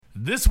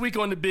This week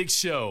on The Big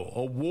Show,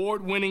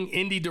 award-winning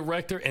indie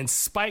director and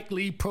Spike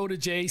Lee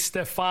protege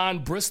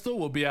Stefon Bristol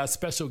will be our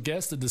special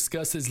guest to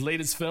discuss his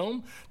latest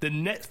film, the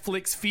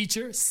Netflix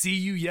feature, See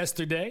You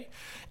Yesterday.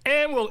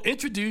 And we'll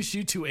introduce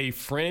you to a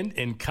friend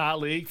and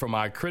colleague from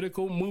our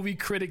Critical Movie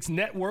Critics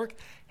Network,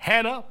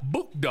 Hannah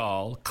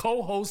Buchdahl,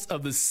 co-host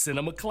of the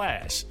Cinema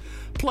Clash.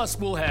 Plus,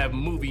 we'll have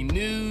movie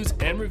news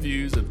and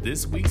reviews of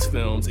this week's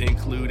films,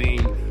 including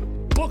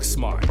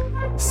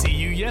Booksmart, See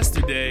You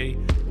Yesterday,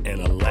 and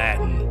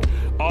Aladdin.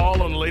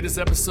 All on the latest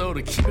episode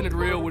of Keeping It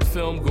Real with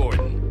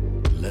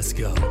FilmGordon. Let's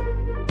go.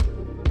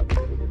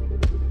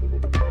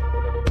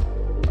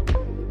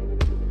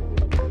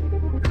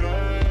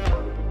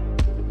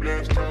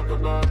 Let's talk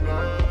about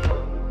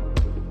love.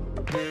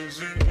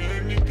 Is it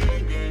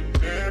anything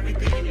and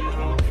everything you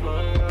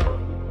offer?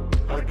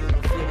 I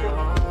didn't feel it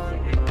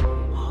on you.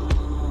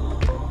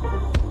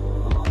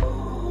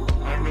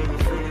 I didn't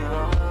feel it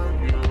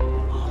on you.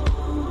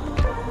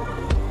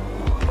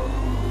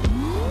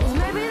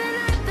 Maybe the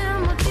night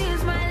that my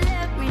tears might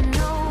let me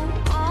know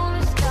all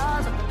the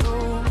stars are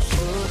close,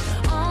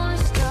 all the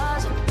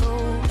stars are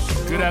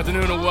close. Good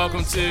afternoon and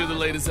welcome to the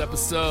latest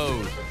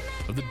episode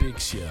of The Big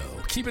Show.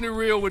 Keeping it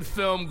real with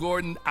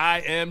FilmGordon.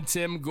 I am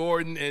Tim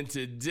Gordon, and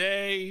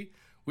today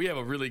we have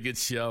a really good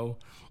show.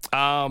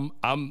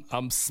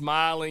 I'm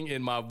smiling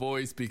in my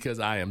voice because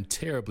I am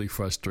terribly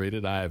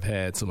frustrated. I have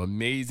had some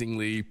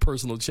amazingly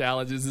personal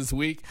challenges this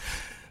week,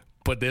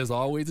 but there's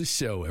always a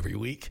show every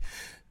week.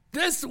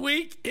 This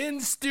week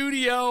in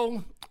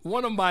studio,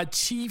 one of my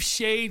chief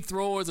shade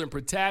throwers and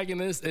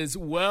protagonists, as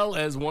well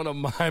as one of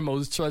my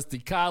most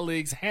trusted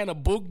colleagues, Hannah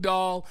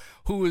Buchdahl,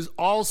 who is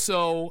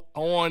also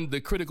on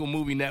the Critical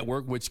Movie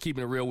Network, which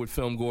Keeping It Real with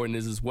FilmGordon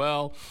is as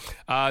well.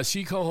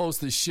 She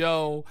co-hosts a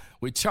show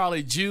with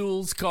Charlie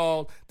Jules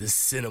called The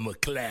Cinema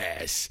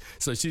Clash.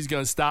 So she's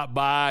going to stop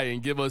by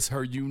and give us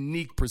her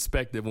unique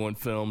perspective on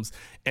films.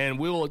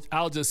 And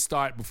I'll just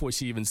start before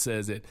she even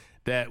says it,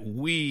 that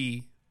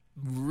we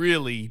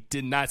really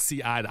did not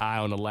see eye to eye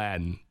on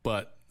Aladdin,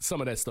 but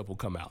some of that stuff will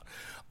come out.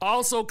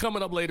 Also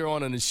coming up later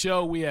on in the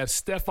show, we have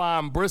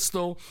Stefon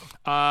Bristol,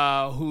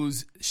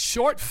 whose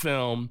short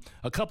film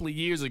a couple of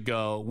years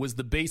ago was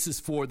the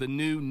basis for the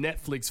new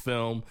Netflix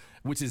film,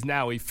 which is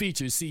now a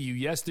feature, See You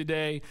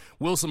Yesterday.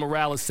 Wilson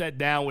Morales sat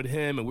down with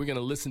him, and we're going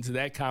to listen to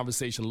that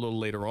conversation a little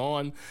later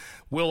on.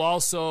 We'll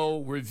also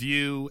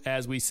review,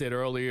 as we said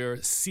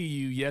earlier, See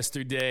You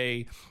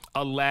Yesterday,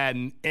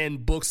 Aladdin, and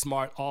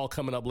Booksmart, all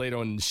coming up later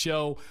on in the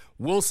show.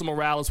 Wilson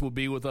Morales will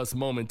be with us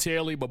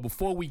momentarily, but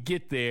before we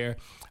get there,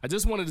 I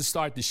just wanted to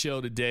start the show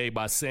today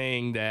by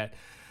saying that,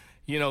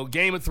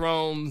 Game of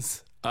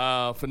Thrones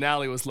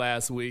finale was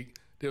last week.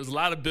 There was a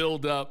lot of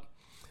build-up.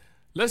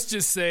 Let's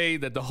just say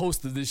that the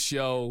host of this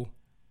show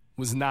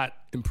was not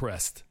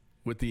impressed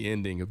with the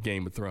ending of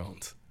Game of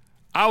Thrones.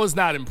 I was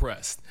not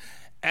impressed.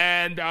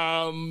 And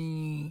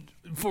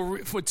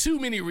for too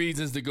many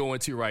reasons to go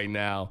into right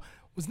now,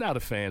 was not a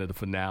fan of the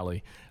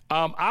finale.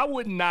 I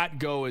would not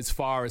go as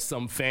far as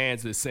some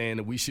fans that are saying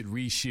that we should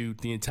reshoot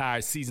the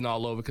entire season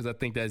all over because I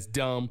think that's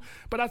dumb.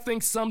 But I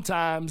think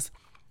sometimes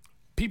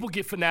people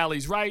get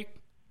finales right,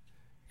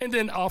 and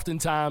then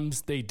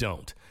oftentimes they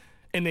don't.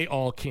 And they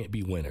all can't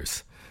be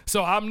winners.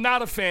 So I'm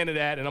not a fan of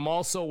that, and I'm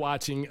also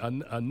watching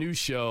a new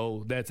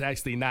show that's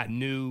actually not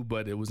new,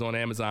 but it was on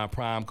Amazon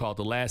Prime called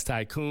The Last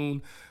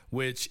Tycoon,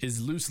 which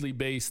is loosely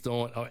based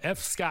on F.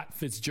 Scott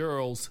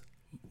Fitzgerald's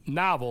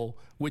novel,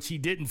 which he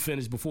didn't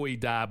finish before he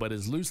died, but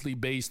is loosely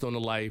based on the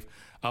life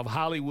of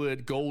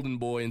Hollywood golden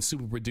boy and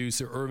super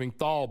producer Irving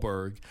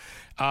Thalberg.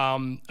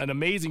 An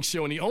amazing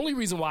show, and the only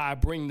reason why I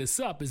bring this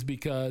up is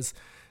because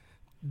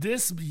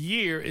this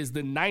year is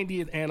the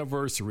 90th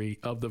anniversary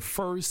of the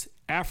first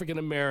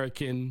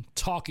African-American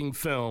talking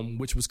film,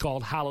 which was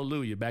called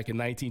Hallelujah back in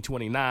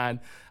 1929.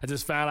 I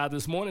just found out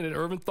this morning that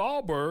Irving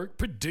Thalberg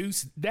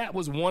produced, that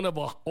was one of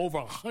over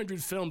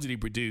 100 films that he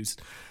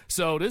produced.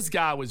 So this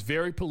guy was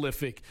very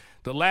prolific.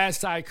 The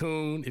Last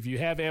Tycoon, if you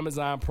have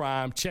Amazon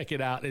Prime, check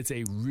it out. It's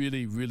a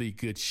really, really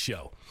good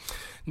show.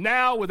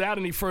 Now, without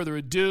any further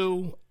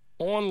ado,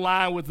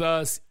 online with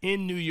us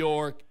in New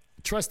York,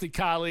 trusted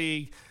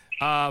colleague,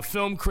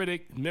 film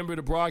critic, member of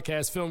the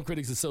Broadcast Film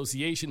Critics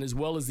Association, as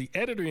well as the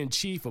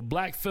editor-in-chief of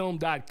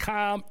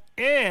blackfilm.com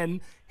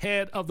and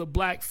head of the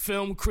Black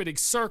Film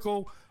Critics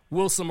Circle,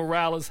 Wilson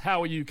Morales.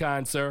 How are you,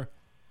 kind sir?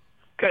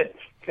 Good.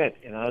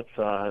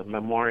 It's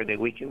Memorial Day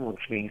weekend,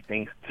 which means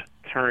things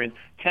tend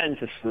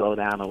to slow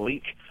down a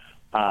week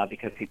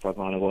because people are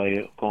going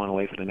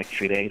away for the next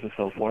 3 days and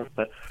so forth.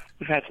 But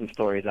we've had some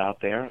stories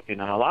out there. A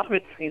lot of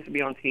it seems to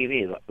be on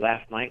TV.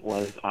 Last night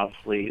was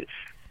obviously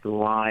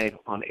live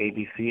on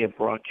ABC, a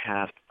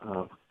broadcast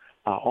of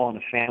All in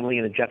the Family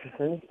and the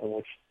Jeffersons, in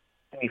which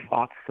Jimmy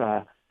Fox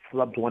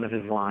flubbed one of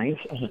his lines.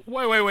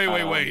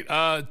 Wait.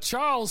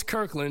 Charles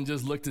Kirkland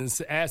just looked and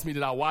asked me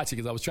did I watch it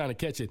because I was trying to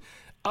catch it.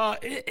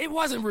 It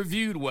wasn't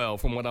reviewed well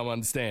from what I'm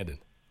understanding.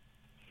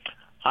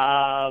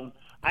 I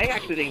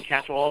actually didn't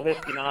catch all of it.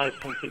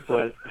 Some people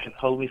had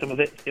told me some of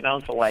it,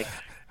 so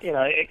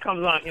it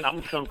comes on. I'm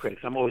a film critic.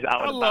 So I'm always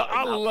out and about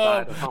and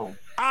outside of home.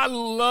 I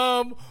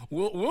love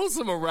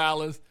Wilson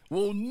Morales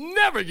will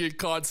never get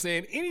caught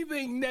saying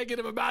anything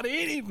negative about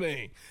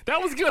anything.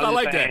 That was good. I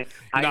like that.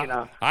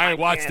 I ain't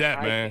watched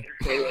that, man.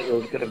 I can't say it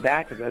was good or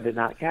bad because I did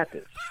not catch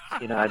it.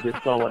 I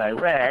just saw what I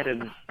read,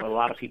 and a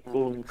lot of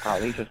people and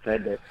colleagues have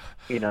said that,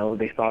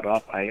 they started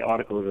off by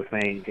articles of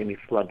saying Jimmy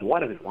flubbed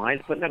one of his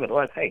lines, but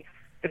nevertheless, hey,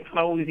 it's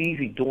not always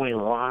easy doing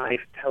live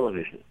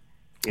television.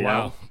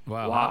 Wow.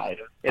 Live,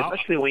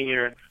 especially when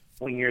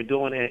you're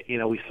doing it.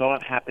 We saw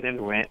it happen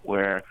in Rent,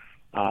 where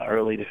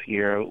early this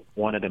year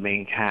one of the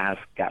main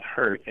cast got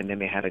hurt, and then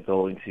they had to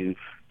go into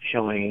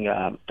showing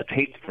a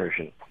taped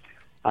version.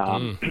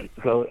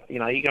 So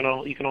you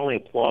can only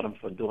applaud them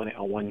for doing it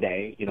on one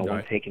day,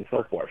 one take and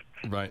so forth.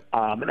 Right.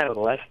 But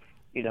nevertheless,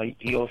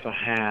 you also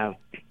have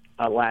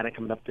Aladdin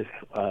coming up this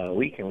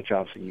weekend, which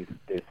obviously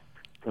there's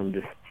some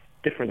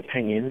different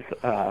opinions.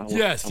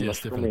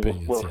 Different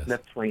opinions. Will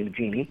Smith playing the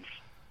genie.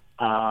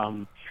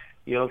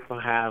 You also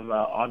have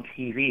on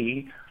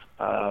TV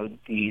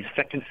the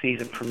second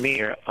season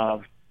premiere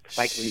of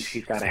Spike Lee's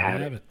She's Gotta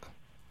Have It.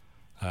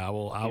 I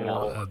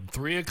will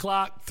 3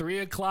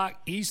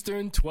 o'clock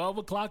Eastern, 12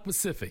 o'clock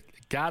Pacific.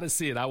 Gotta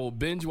see it. I will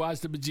binge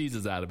watch the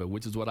bejesus out of it,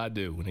 which is what I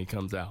do when he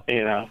comes out.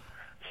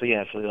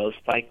 So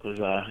Spike was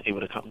able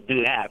to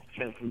do that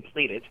and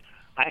complete it.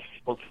 I actually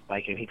spoke to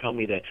Spike, and he told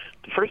me that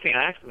the first thing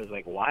I asked him is,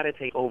 like, why did it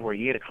take over a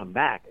year to come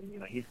back?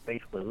 And, he's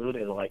basically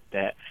alluded like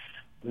that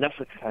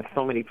Netflix has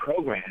so many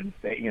programs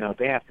that,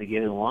 they have to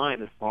get in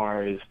line as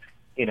far as,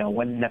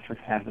 when Netflix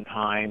has the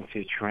time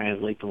to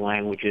translate the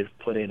languages,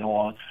 put in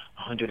all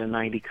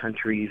 190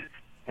 countries,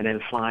 and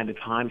then find a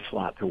time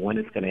slot to when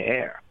it's going to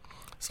air.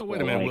 So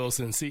wait a minute,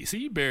 Wilson. See,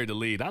 you buried the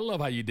lead. I love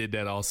how you did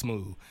that all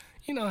smooth.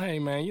 Hey,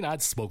 man, I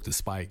spoke to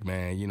Spike,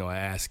 man. I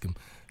asked him.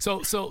 So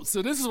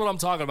this is what I'm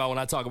talking about when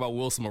I talk about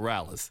Wilson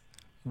Morales.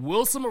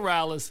 Wilson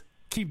Morales,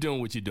 keep doing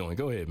what you're doing.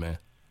 Go ahead, man.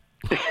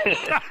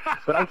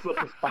 But I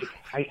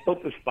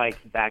spoke to Spike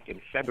back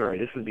in February.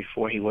 This was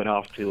before he went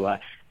off to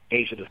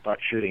Asia to start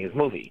shooting his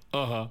movie.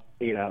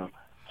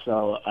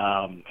 So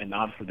and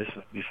obviously this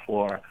was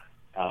before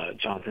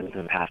John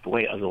Singleton passed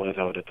away. Otherwise,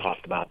 I would have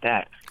talked about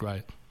that.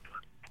 Right.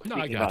 No,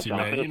 I got you,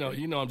 man.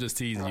 I'm just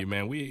teasing you,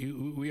 man.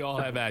 We all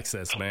have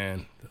access,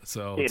 man.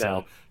 So to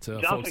John folks in the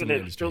Singleton is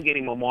industry. still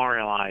getting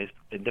memorialized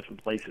in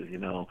different places.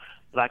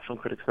 Black Film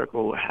Critics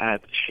Circle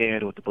had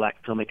shared with the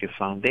Black Filmmakers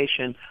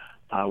Foundation,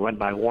 run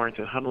by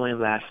Warrington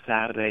Humberland last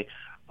Saturday.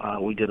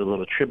 We did a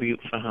little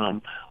tribute for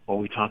him, where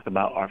we talked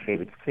about our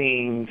favorite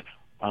scenes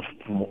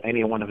from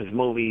any one of his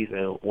movies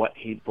and what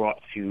he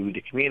brought to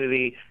the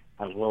community,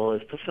 as well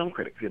as to film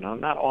critics.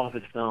 Not all of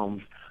his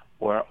films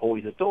were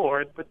always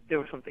adored, but there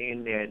was something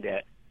in there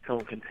that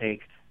film can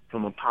take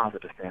from a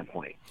positive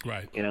standpoint.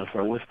 Right.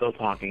 So we're still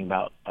talking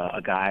about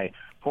a guy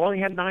who only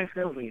had 9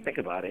 films when you think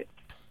about it,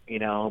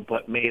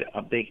 but made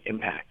a big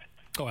impact.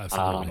 Oh,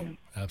 absolutely.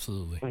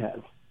 Absolutely.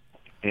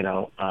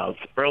 Yeah.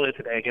 Earlier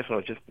today, I guess it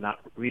was just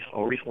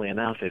recently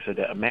announced, they said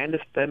that Amanda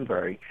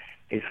Stenberg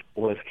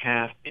was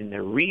cast in the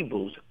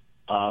reboot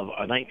of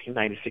a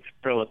 1996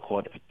 thriller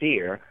called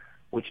Fear,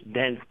 which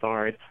then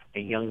starred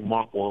a young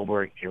Mark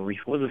Wahlberg and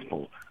Reese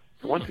Witherspoon.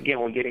 So once again,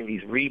 we're getting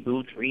these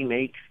reboots,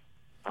 remakes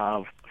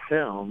of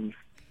films,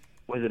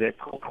 whether they're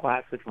cult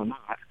classics or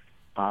not,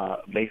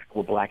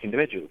 basically with black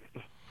individuals.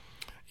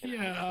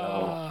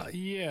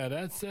 Yeah,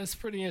 that's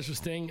pretty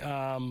interesting.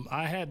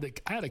 I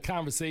had a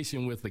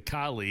conversation with a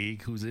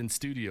colleague who's in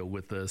studio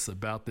with us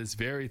about this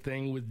very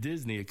thing with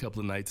Disney a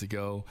couple of nights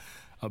ago,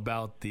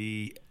 about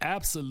the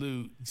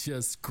absolute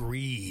just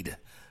greed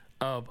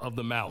of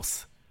the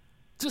mouse.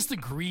 Just the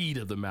greed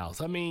of the mouse.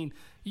 I mean,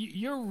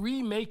 you're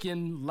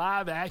remaking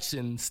live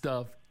action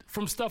stuff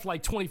from stuff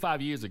like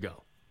 25 years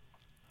ago.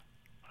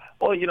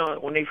 Well,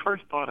 when they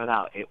first started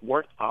out, it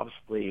worked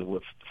obviously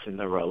with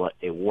Cinderella.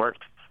 It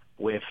worked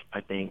with,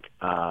 I think,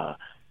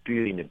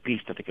 Beauty and the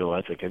Beast, I think it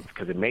was,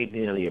 because it made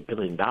nearly $1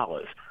 billion.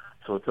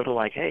 So it's sort of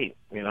like, hey,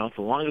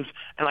 so long as,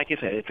 and like you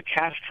said, it's a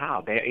cash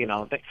cow.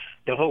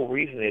 The whole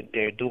reason that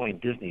they're doing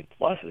Disney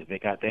Plus is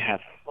because they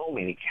have so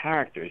many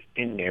characters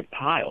in their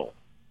pile,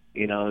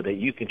 that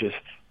you can just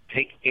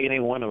take any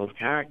one of those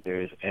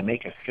characters and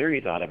make a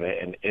series out of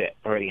it, and it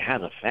already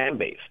has a fan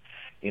base.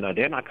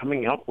 They're not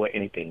coming up with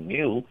anything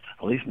new,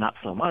 at least not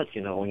so much,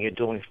 when you're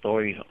doing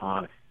stories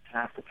on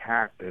half the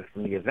characters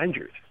from the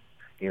Avengers.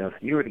 So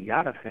you already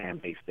got a fan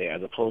base there,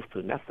 as opposed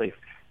to Netflix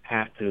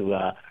have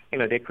to,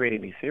 they're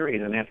creating these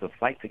series and they have to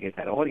fight to get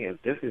that audience.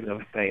 This is going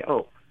to say,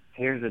 oh,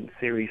 here's a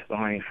series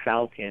starring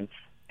Falcon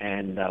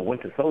and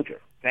Winter Soldier.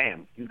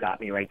 Bam, you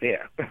got me right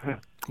there.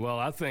 Well,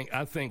 I think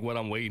what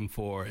I'm waiting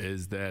for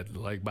is that,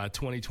 like, by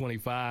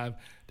 2025,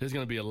 there's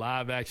going to be a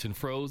live-action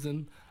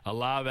Frozen, a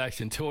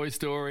live-action Toy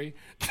Story.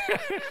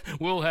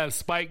 We'll have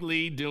Spike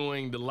Lee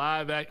doing the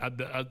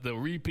the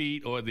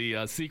repeat or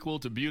the sequel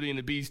to Beauty and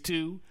the Beast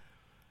 2.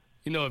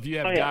 If you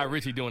have Guy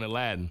Ritchie doing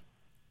Aladdin.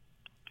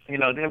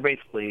 They're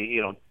basically,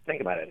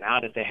 think about it. Now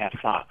that they have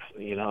Fox,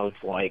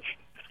 it's like,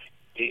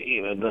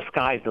 the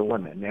sky's the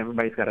limit. And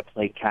everybody's got to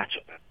play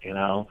catch-up,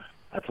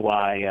 That's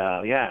why,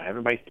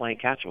 everybody's playing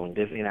catch up when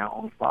Disney now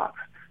owns Fox.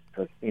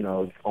 So,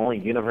 it's only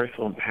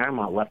Universal and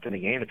Paramount left in the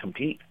game to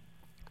compete.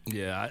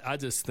 Yeah, I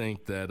just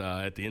think that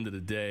at the end of the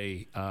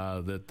day,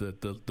 that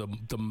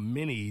the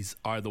minis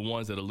are the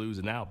ones that are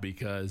losing out,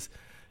 because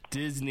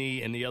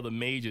Disney and the other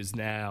majors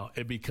now,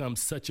 it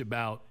becomes such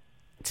about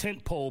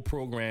tentpole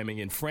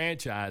programming and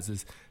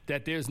franchises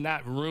that there's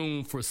not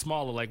room for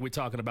smaller, like we're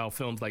talking about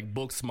films like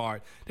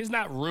Booksmart. There's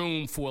not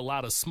room for a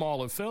lot of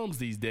smaller films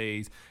these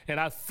days, and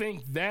I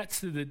think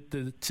that's to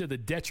the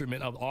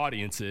detriment of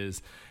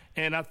audiences.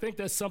 And I think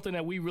that's something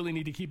that we really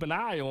need to keep an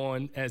eye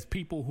on as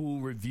people who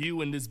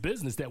review in this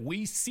business, that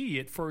we see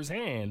it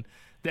firsthand,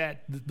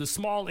 that the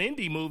small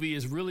indie movie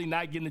is really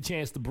not getting a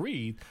chance to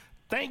breathe.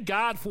 Thank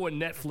God for a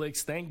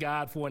Netflix, thank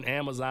God for an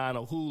Amazon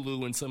or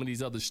Hulu and some of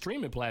these other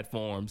streaming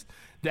platforms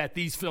that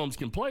these films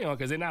can play on,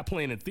 because they're not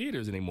playing in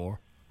theaters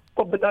anymore.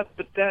 Well, but that's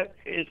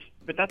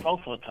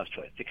also a tough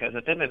choice, because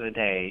at the end of the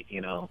day,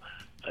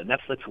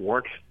 Netflix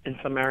works in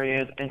some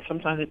areas, and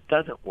sometimes it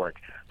doesn't work,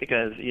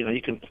 because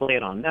you can play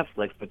it on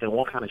Netflix, but then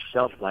what kind of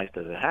shelf life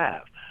does it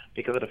have?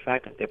 Because of the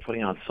fact that they're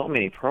putting on so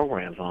many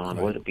programs on,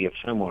 whether it be a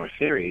film or a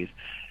series.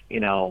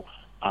 You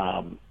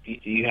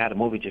had a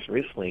movie just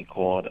recently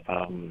called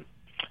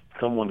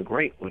Someone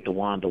Great with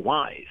DeWanda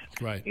Wise.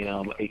 Right.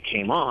 It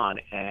came on,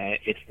 and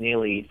it's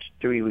nearly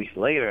 3 weeks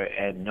later,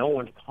 and no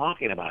one's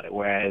talking about it.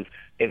 Whereas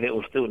if it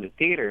was still in the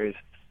theaters,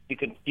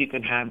 you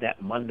can have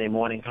that Monday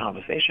morning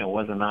conversation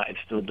whether or not it's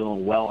still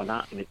doing well or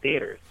not in the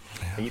theaters,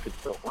 and you could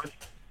still watch it.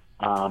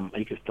 And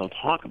you could still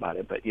talk about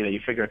it. But you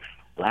figure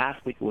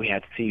last week we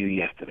had See You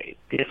Yesterday.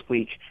 This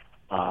week,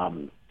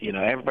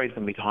 everybody's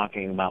going to be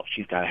talking about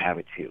She's Gotta Have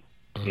It Too.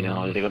 They're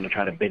going to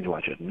try to binge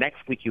watch it.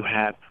 Next week you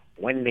have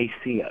When They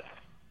See Us.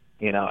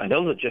 And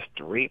those are just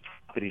 3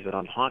 properties that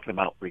I'm talking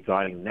about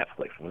regarding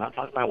Netflix. We're not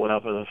talking about what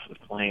else is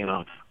playing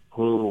on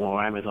Hulu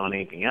or Amazon or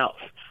anything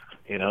else.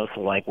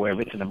 So like where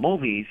it's in the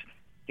movies,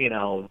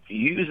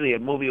 usually a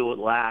movie would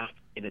last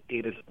in the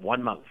theaters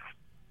 1 month.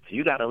 So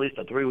you got at least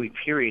a 3-week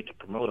period to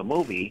promote a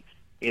movie,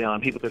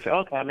 and people could say,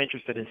 okay, I'm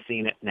interested in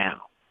seeing it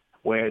now.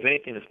 Whereas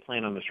anything that's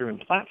playing on the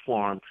streaming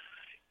platform,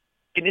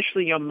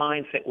 initially your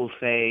mindset will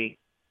say,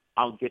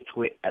 I'll get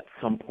to it at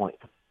some point,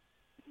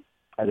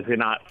 as if you're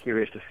not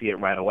curious to see it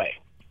right away.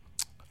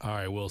 All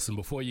right, Wilson,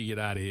 before you get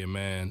out of here,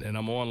 man, and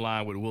I'm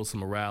online with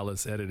Wilson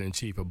Morales,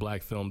 editor-in-chief of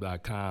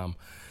blackfilm.com.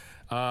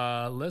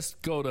 Let's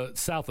go to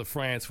south of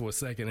France for a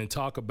second and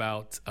talk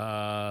about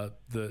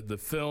the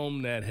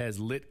film that has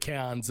lit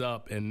Cannes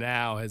up and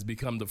now has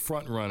become the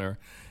front runner,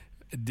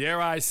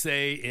 dare I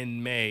say,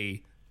 in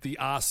May, the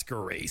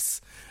Oscar race.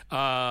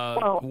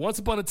 Once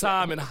Upon a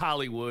Time in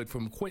Hollywood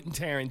from Quentin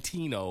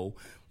Tarantino.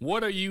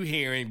 What are you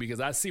hearing? Because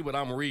I see what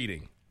I'm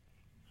reading.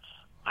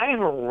 I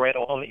haven't read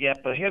all of it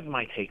yet, but here's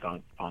my take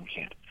on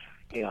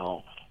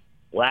Cannes.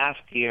 Last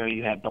year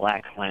you had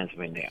Black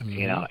Klansman there,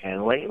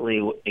 and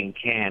lately in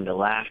Cannes, the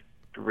last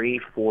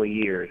 3-4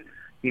 years,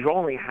 you've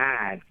only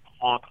had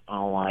talk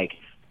on like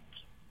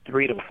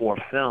 3 to 4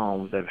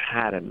 films that have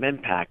had an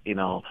impact,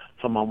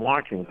 from a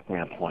marketing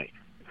standpoint.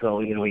 So,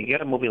 you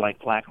get a movie like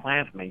Black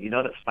Klansman,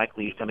 that Spike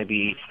Lee is going to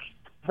be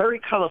very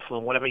colorful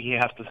in whatever he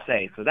has to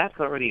say. So that's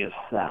already a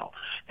sell.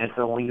 And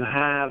so when you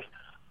have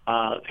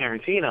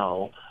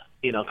Tarantino,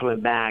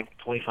 coming back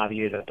 25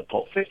 years after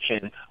Pulp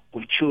Fiction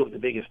with 2 of the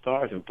biggest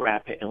stars in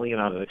Brad Pitt and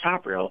Leonardo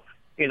DiCaprio,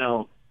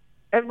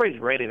 everybody's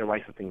ready to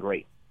write something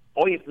great.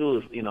 All you have to do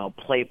is,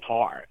 play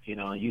par,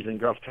 using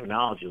girls'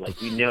 terminology.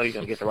 Like, you're going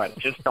to get the right.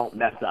 Just don't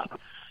mess up,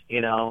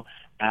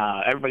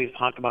 Everybody's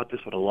talked about this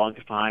for the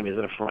longest time. Is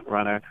it a front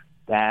runner?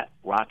 That,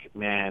 Rocket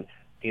Man,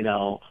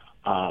 Tarantino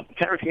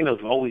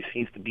always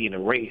seems to be in a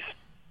race.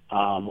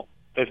 So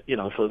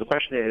the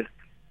question is,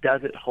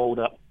 does it hold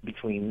up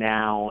between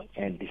now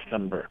and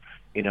December?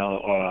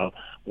 Or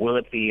will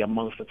it be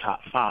amongst the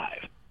top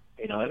 5?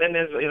 And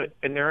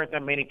then there aren't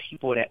that many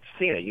people that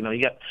see it. You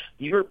got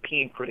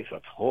European critics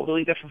are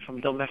totally different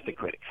from domestic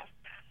critics.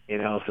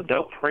 So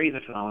they'll praise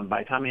it, and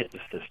by the time it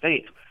hits the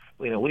States,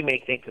 we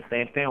may think the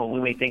same thing, or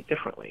we may think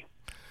differently.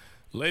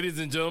 Ladies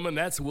and gentlemen,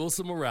 that's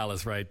Wilson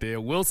Morales right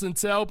there. Wilson,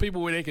 tell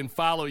people where they can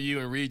follow you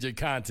and read your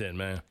content,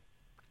 man.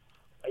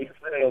 You can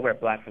find it over at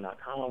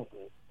blackfilm.com,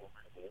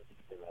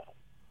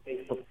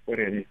 Facebook,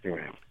 Twitter, and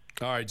Instagram.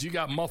 All right, you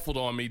got muffled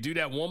on me. Do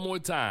that one more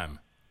time.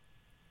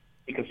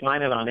 You can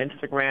find it on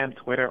Instagram,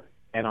 Twitter,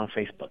 and on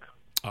Facebook.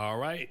 All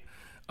right.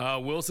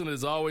 Wilson,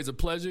 it's always a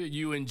pleasure.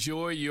 You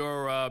enjoy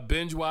your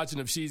binge watching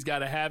of She's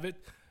Gotta Have It.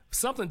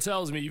 Something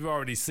tells me you've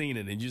already seen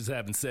it and you just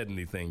haven't said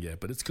anything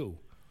yet, but it's cool.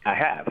 I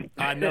have.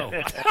 I know.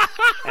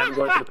 I'm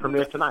going to the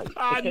premiere tonight.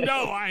 I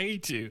know. I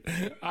hate you.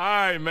 All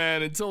right,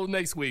 man. Until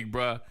next week,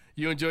 bruh.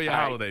 You enjoy your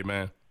holiday,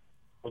 man.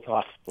 We'll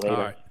talk later.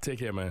 All right. Take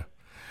care, man.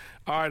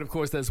 All right, of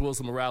course, that's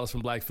Wilson Morales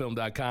from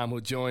blackfilm.com, who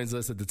joins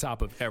us at the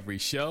top of every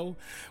show.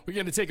 We're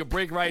going to take a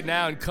break right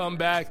now and come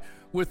back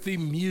with the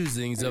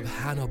musings of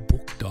Hannah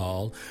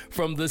Buchdahl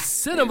from the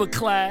Cinema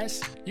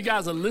Clash. You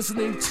guys are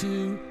listening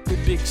to The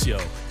Big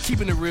Show.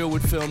 Keeping it real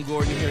with Film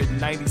Gordon here at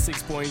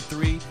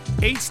 96.3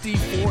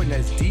 HD4, and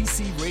that's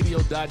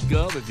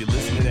dcradio.gov if you're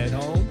listening at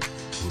home.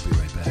 We'll be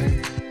right back.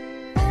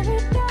 Every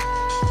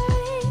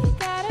day,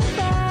 gotta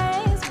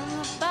rise from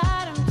the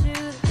bottom to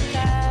the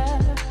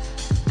top.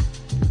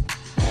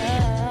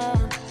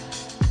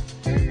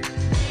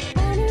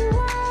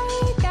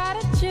 Anyway,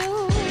 gotta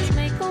choose,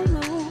 make a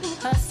move,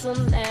 hustle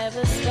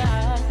never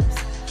stops.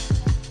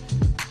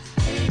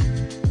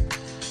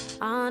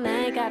 All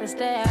night, gotta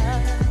stay up.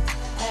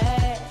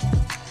 Hey,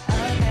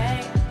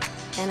 okay,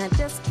 and I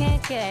just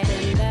can't get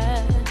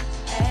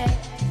enough. Hey,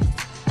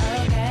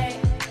 okay,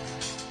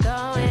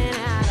 going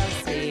out, I'll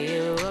see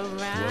you around.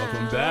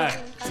 Welcome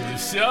back to the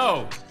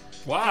show.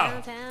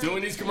 Wow,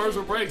 doing these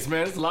commercial breaks,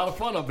 man. It's a lot of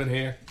fun up in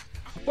here.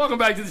 Welcome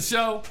back to the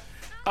show.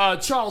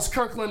 Charles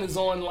Kirkland is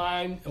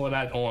online. Well,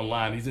 not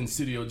online. He's in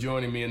studio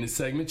joining me in this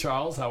segment.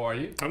 Charles, how are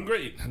you? I'm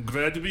great. I'm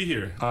glad to be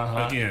here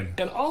again.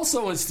 And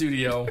also in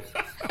studio,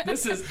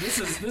 this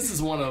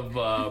is one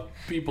of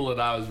people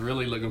that I was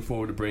really looking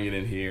forward to bringing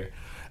in here.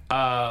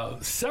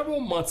 Several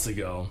months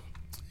ago,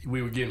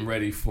 we were getting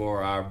ready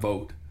for our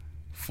vote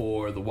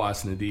for the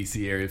Washington,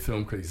 D.C. Area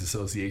Film Critics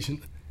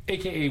Association,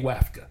 a.k.a.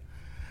 WAFCA.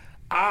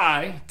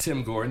 I,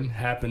 Tim Gordon,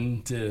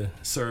 happen to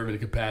serve in the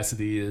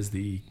capacity as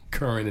the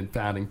current and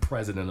founding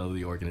president of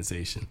the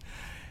organization.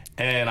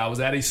 And I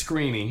was at a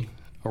screening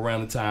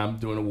around the time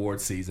during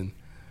award season,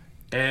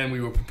 and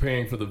we were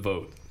preparing for the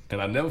vote. And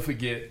I'll never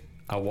forget,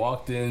 I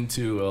walked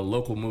into a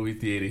local movie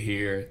theater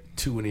here at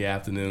 2 in the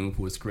afternoon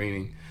for a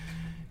screening,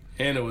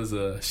 and it was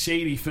a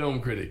shady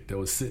film critic that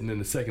was sitting in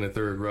the second or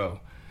third row.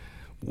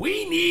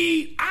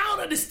 I don't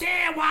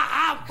understand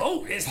why our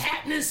vote is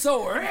happening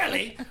so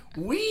early.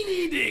 We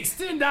need to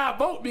extend our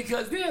vote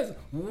because there's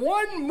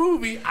one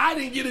movie I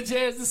didn't get a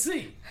chance to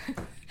see.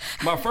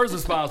 My first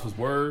response was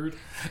word.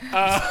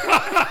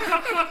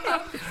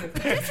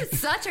 This is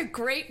such a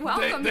great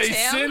welcome, They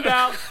Tim. send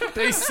out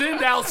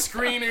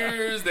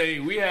screeners.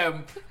 We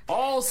have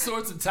all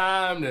sorts of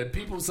time that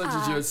people such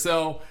as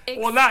yourself,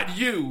 well, not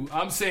you,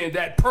 I'm saying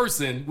that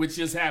person, which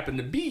just happened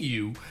to be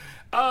you.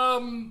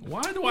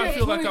 Why do I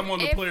feel like I'm on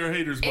the player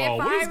haters ball?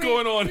 What is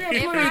going on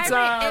here?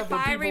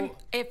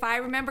 If I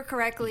remember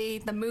correctly,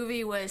 the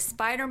movie was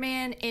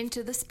Spider-Man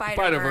Into the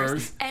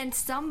Spider-Verse. And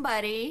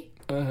somebody,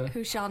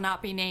 who shall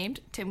not be named,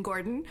 Tim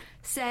Gordon,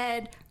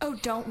 said, "Oh,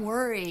 don't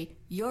worry.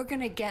 You're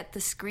going to get the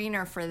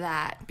screener for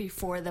that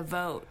before the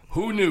vote."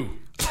 Who knew?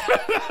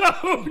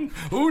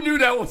 Who knew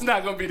that was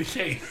not going to be the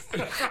case?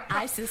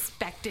 I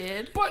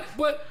suspected. But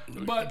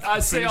I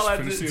say all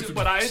that.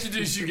 But I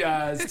introduced you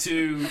guys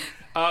to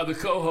the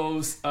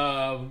co-host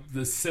of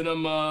the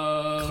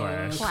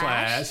Cinema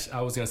Clash.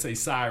 I was going to say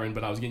Siren,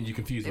 but I was getting you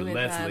confused with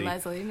Leslie.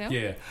 Leslie, no?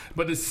 Yeah.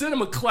 But the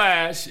Cinema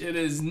Clash, it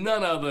is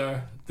none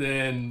other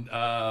than,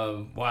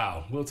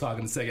 we'll talk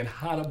in a second,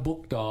 Hannah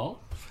Buchdahl.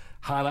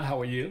 Hannah, how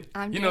are you?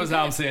 I'm you doing notice how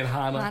good. I'm saying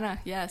Hannah? Hannah,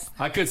 yes.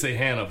 I could say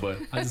Hannah, but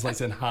I just like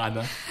saying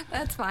Hannah.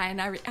 That's fine.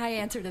 I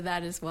answer to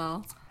that as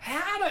well.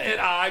 Hannah and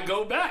I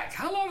go back.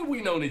 How long have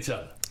we known each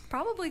other?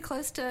 Probably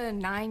close to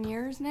 9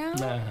 years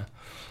now.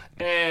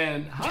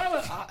 And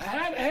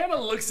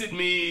Hannah looks at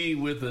me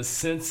with a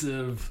sense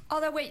of...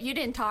 Although, wait, you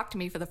didn't talk to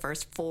me for the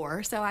first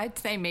 4, so I'd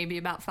say maybe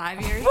about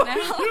 5 years What now.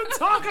 are you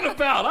talking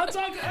about? I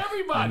talk to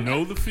everybody. I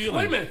know the feeling.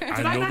 Wait a minute.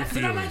 Did I not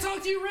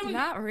talk to you, really?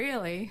 Not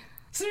really.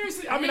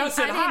 Seriously? I mean, I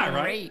said hi, didn't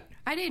right? rate.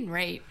 I didn't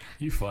rate.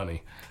 You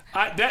funny.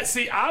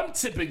 I'm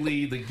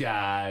typically the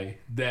guy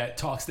that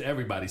talks to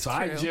everybody. So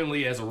I True.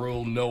 generally, as a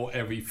rule, know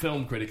every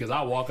film critic because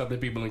I walk up to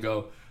people and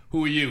go,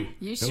 "Who are you?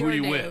 You and sure who are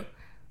you do. with?"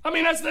 I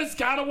mean, that's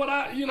kind of what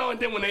and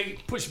then when they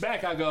push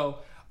back, I go,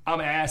 "I'm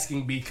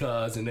asking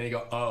because," and they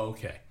go, "Oh,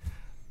 okay."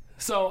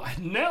 So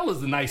Nell is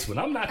the nice one.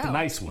 I'm not the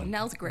nice one.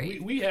 Nell's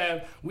great. We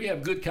have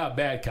good cop,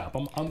 bad cop.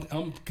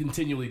 I'm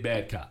continually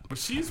bad cop. But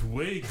she's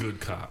way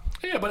good cop.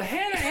 Yeah, but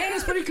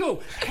Hannah's pretty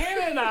cool.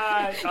 Hannah and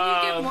I.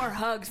 You get more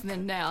hugs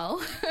than Nell.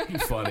 You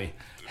funny.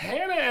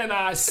 Hannah and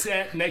I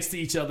sat next to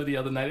each other the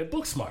other night at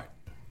Booksmart.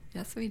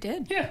 Yes, we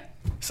did. Yeah.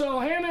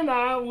 So Hannah and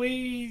I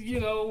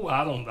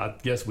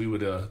guess we were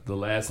the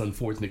last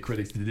unfortunate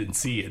critics that didn't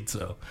see it,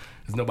 so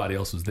because nobody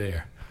else was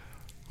there.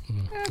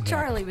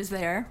 Charlie was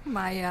there,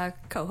 my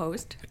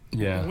co-host.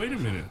 Yeah. Wait a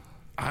minute.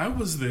 I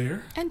was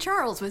there. And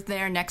Charles was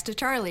there next to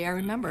Charlie, I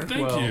remember.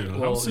 Thank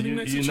you. I was sitting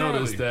next to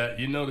Charlie.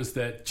 You noticed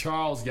that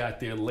Charles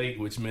got there late,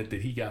 which meant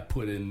that he got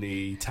put in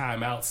the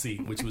timeout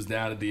seat, which was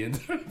down at the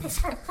end.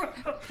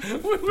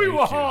 we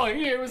were all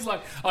here. It was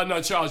like, "Oh no,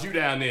 Charles, you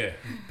down there,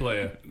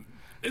 player."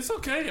 It's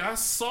okay. I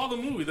saw the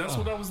movie. That's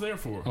what I was there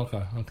for.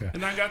 Okay.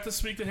 And I got to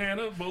speak to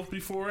Hannah both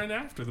before and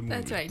after the movie.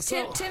 That's right.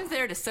 So- Tim's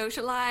there to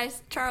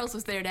socialize. Charles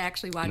was there to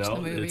actually watch the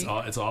movie.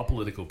 it's all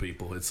political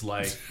people. It's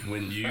like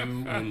when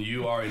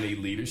you are in a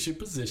leadership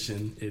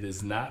position, it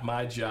is not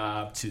my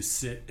job to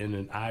sit in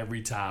an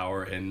ivory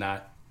tower and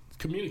not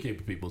communicate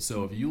with people.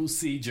 So if you'll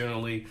see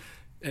generally,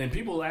 and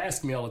people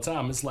ask me all the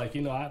time, it's like,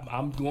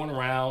 I'm going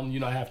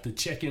around, I have to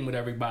check in with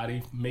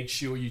everybody, make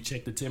sure you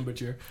check the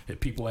temperature, if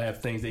people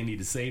have things they need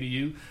to say to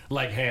you,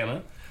 like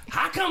Hannah.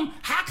 How come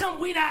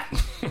we not,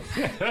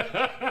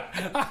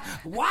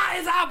 why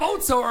is our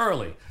vote so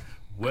early?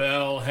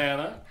 Well,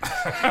 Hannah,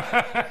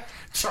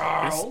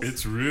 Charles,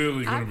 it's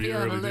really going to be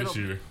early this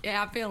year.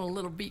 Yeah, I'm feeling a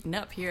little beaten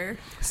up here.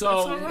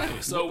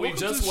 So we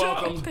just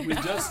welcomed. We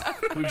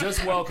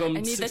just welcomed.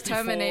 I need 64,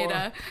 the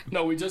Terminator.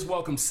 No, we just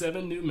welcomed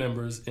 7 new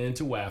members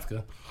into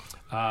WAFCA.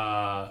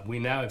 We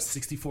now have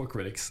 64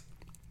 critics.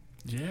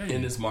 Yeah.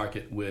 In this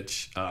market,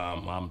 which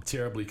I'm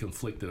terribly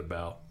conflicted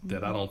about,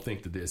 that I don't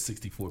think that there's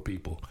 64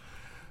 people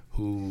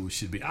who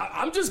should be.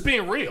 I'm just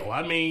being real.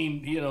 I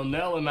mean,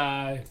 Nell and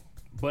I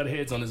butt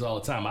heads on this all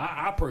the time.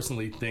 I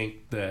personally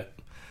think that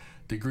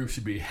the group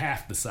should be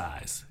half the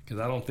size, because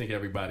I don't think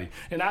everybody.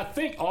 And I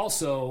think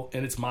also,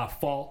 and it's my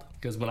fault,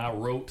 because when I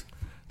wrote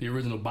the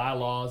original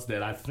bylaws,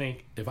 that I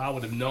think if I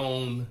would have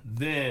known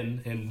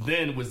then, and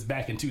then was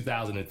back in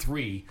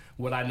 2003,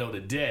 what I know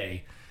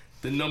today,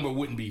 the number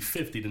wouldn't be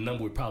 50. The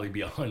number would probably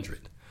be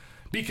 100.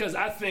 Because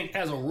I think,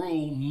 as a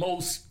rule,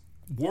 most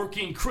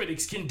working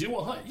critics can do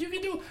 100. You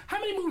can do, how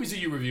many movies are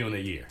you reviewing a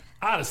year?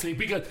 Honestly,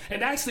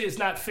 and actually it's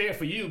not fair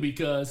for you,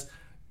 because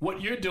what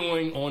you're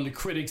doing on the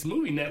Critics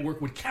Movie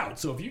Network would count.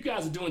 So if you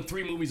guys are doing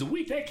 3 movies a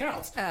week, that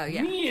counts. Oh,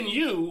 yeah. Me and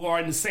you are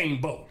in the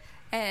same boat.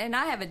 And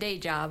I have a day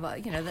job,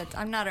 that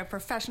I'm not a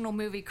professional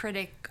movie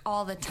critic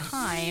all the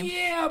time.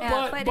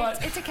 Yeah,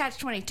 but it's a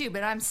catch-22.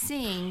 But I'm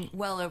seeing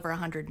well over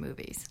 100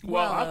 movies.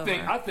 Well,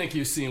 I think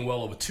you're seeing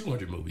well over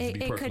 200 movies. To be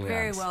perfectly could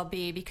very honest. well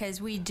be, because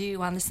we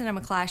do on the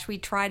Cinema Clash. We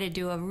try to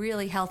do a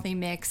really healthy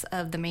mix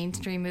of the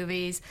mainstream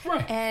movies,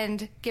 right,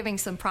 and giving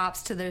some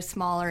props to those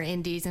smaller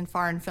indies and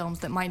foreign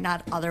films that might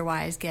not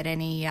otherwise get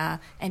any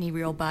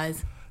real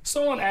buzz.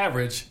 So on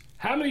average,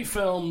 how many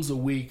films a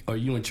week are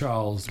you and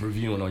Charles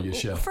reviewing on your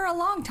show? For a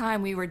long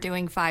time, we were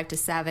doing 5 to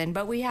 7,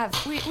 but we've cut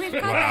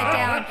that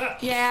down.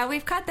 Yeah,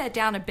 we've cut that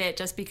down a bit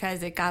just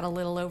because it got a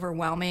little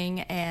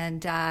overwhelming,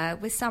 and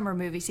with summer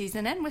movie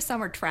season and with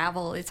summer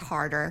travel, it's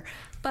harder.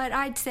 But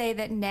I'd say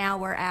that now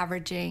we're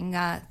averaging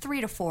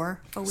 3 to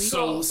 4 a week.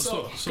 So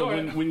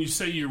when you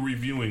say you're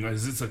reviewing,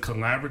 is this a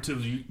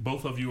collaborative?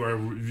 Both of you are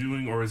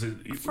reviewing, or is it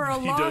he does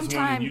one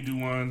and you do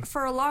one?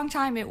 For a long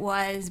time, it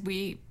was.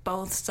 We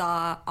both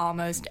saw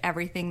almost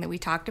everything that we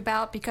talked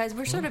about, because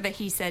we're sort of a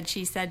he said,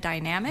 she said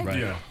dynamic. Right.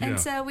 Yeah, and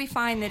so we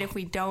find that if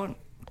we don't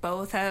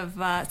both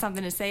have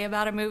something to say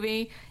about a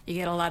movie, you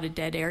get a lot of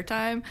dead air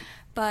time.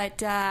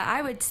 But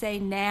I would say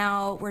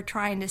now we're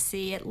trying to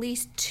see at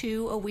least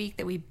 2 a week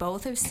that we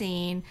both have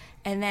seen,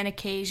 and then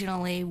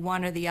occasionally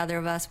one or the other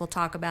of us will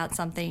talk about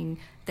something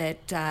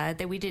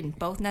that we didn't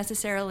both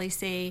necessarily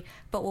see,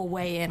 but we'll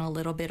weigh in a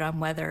little bit on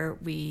whether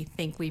we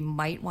think we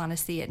might want to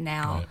see it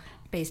now. Right.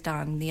 Based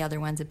on the other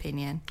one's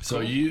opinion.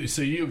 So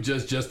you've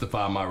just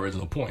justified my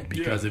original point,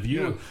 because if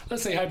you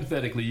let's say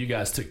hypothetically you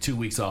guys took 2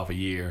 weeks off a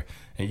year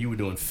and you were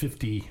doing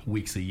 50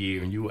 weeks a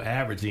year and you were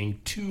averaging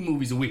 2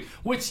 movies a week,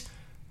 which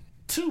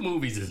 2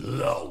 movies is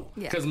low,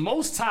 because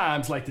most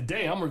times, like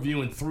today, I'm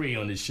reviewing 3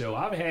 on this show.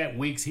 I've had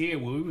weeks here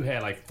where we've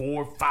had like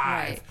 4 or 5.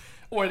 Right.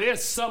 Or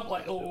there's some,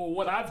 like, or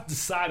what I've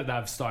decided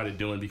I've started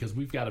doing, because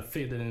we've got to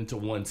fit it into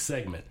one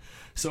segment.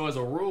 So as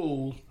a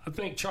rule, I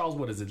think, Charles,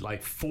 what is it,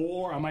 like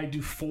 4? I might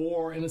do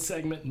 4 in a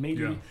segment,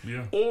 maybe.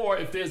 Yeah. Or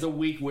if there's a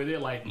week where there are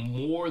like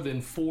more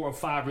than 4 or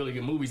 5 really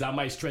good movies, I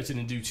might stretch it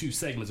and do 2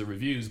 segments of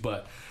reviews.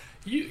 But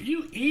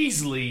you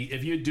easily,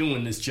 if you're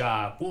doing this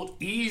job, will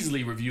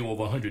easily review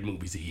over 100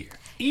 movies a year.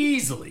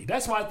 Easily.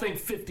 That's why I think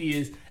 50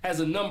 is, as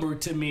a number,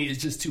 to me, is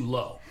just too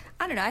low.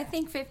 I don't know. I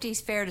think 50 is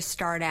fair to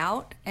start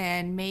out,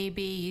 and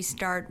maybe you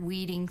start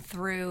weeding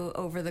through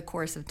over the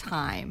course of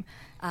time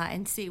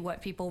and see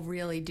what people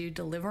really do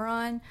deliver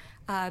on.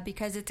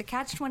 Because it's a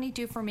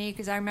catch-22 for me,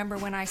 because I remember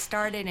when I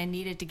started and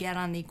needed to get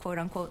on the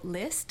quote-unquote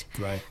list,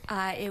 right.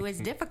 It was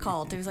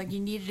difficult. It was like you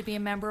needed to be a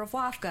member of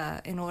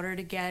WAFCA in order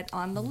to get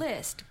on the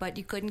list, but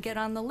you couldn't get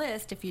on the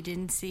list if you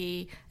didn't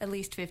see at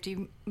least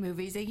 50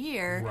 movies a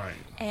year. Right.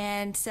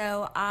 And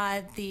so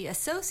the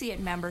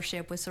associate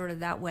membership was sort of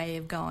that way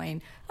of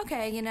going,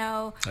 okay,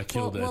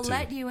 we'll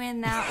let you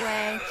in that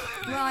way.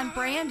 Well, and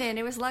Brandon,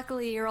 it was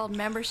luckily your old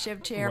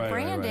membership chair,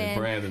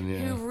 Brandon,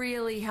 who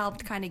really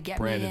helped kind of get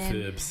me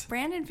in.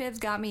 Brandon Phibbs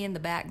got me in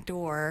the back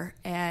door,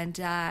 and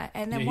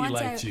then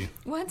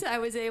once I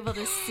was able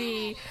to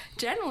see,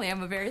 generally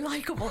I'm a very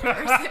likable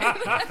person,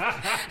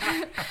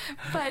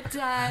 but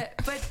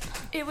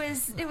it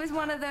was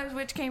one of those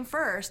which came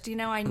first.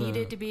 I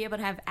needed to be able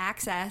to have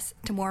access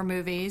to more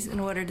movies in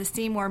order to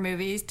see more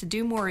movies, to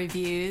do more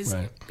reviews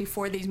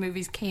before these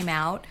movies came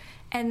out,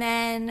 and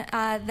then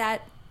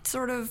that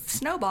sort of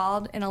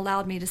snowballed and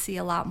allowed me to see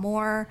a lot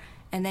more.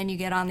 And then you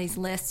get on these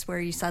lists where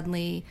you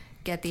suddenly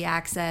get the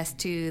access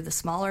to the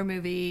smaller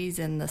movies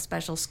and the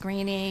special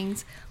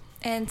screenings.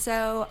 And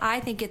so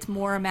I think it's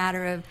more a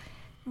matter of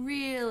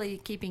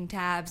really keeping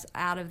tabs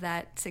out of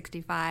that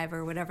 65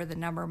 or whatever the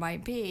number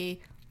might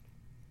be,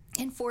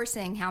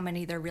 enforcing how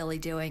many they're really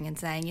doing and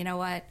saying, you know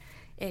what,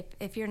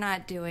 if you're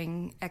not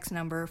doing X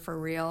number for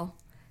real,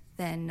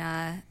 then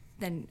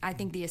I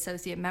think the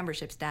associate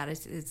membership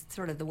status is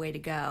sort of the way to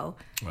go,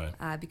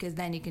 right? Because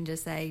then you can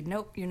just say,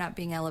 nope, you're not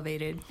being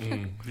elevated.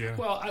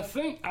 Well, I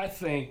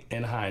think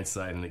in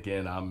hindsight, and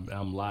again,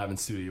 I'm live in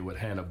studio with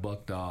Hannah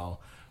Buchdahl,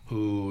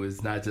 who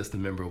is not just a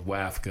member of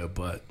WAFCA,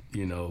 but,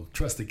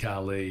 trusted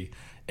colleague.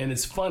 And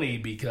it's funny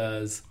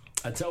because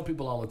I tell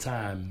people all the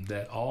time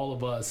that all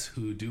of us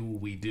who do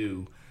what we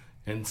do,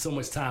 and so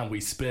much time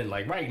we spend,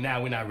 like right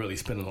now, we're not really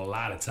spending a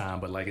lot of time,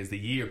 but like as the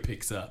year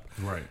picks up,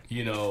 right?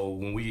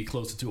 When we get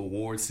closer to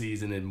award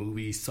season and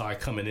movies start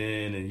coming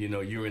in, and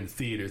you're in the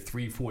theater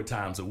 3-4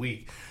 times a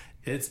week,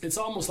 it's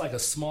almost like a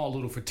small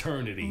little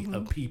fraternity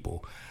of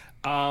people.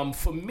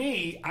 For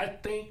me, I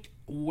think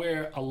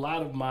where a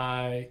lot of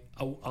why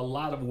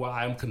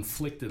I'm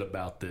conflicted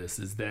about this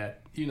is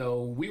that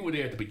we were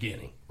there at the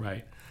beginning,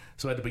 right?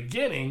 So at the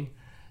beginning,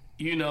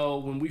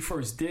 when we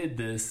first did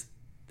this,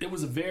 it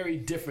was a very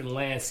different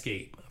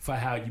landscape for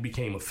how you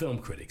became a film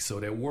critic. So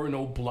there were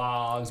no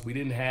blogs. We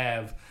didn't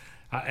have,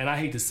 and I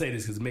hate to say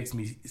this because it makes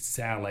me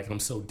sound like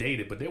I'm so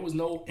dated, but there was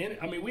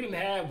we didn't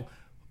have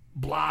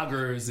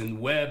bloggers and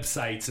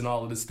websites and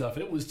all of this stuff.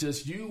 It was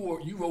just you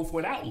wrote for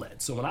an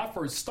outlet. So when I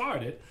first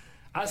started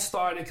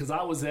because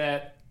I was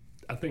at,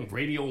 I think,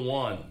 Radio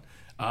 1.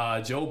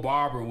 Joe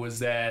Barber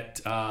was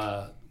at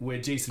where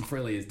Jason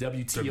Fraley is,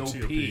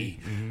 WTOP.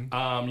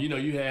 Mm-hmm.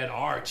 You had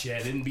Arch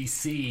at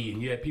NBC,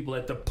 and you had people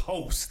at the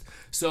Post.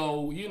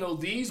 So,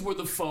 these were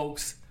the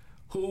folks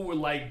who were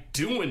like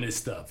doing this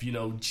stuff.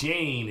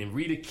 Jane and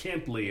Rita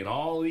Kempley and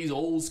all these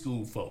old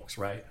school folks,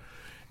 right?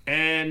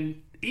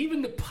 And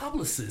even the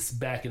publicists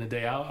back in the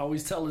day, I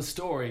always tell this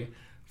story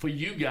for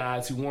you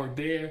guys who weren't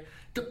there.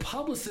 The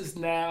publicists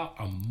now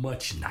are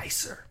much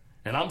nicer.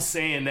 And I'm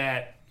saying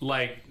that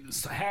like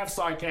half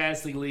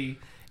sarcastically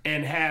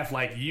and half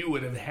like you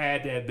would have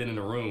had to have been in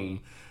the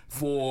room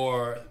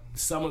for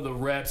some of the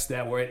reps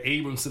that were at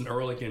Abramson,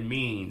 Ehrlich, and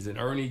Means and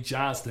Ernie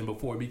Johnston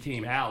before it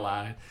became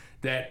Allied,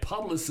 that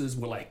publicists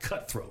were like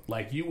cutthroat.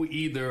 Like you were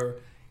either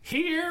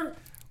here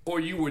or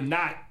you were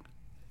not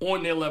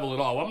on their level at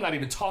all. I'm not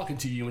even talking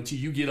to you until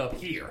you get up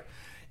here.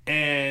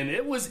 And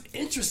it was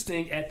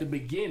interesting at the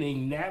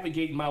beginning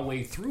navigating my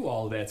way through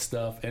all of that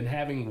stuff and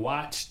having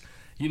watched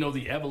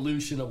the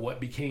evolution of what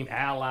became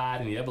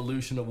Allied and the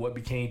evolution of what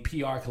became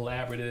PR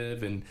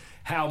Collaborative and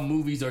how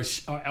movies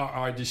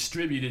are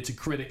distributed to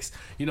critics.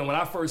 When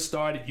I first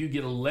started, you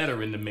get a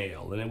letter in the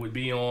mail and it would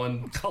be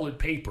on colored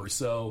paper.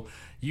 So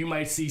you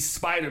might see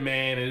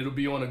Spider-Man and it'll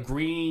be on a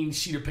green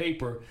sheet of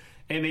paper.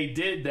 And they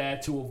did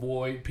that to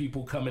avoid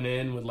people coming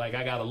in with like,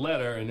 I got a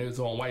letter and it was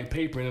on white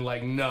paper. And they're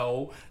like,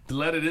 no, the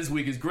letter this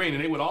week is green.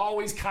 And they would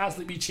always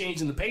constantly be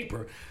changing the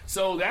paper.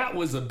 So that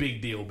was a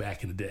big deal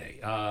back in the day.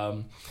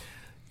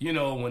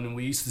 When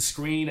we used to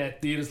screen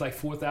at theaters like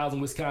 4000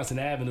 Wisconsin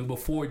Avenue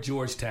before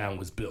Georgetown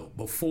was built,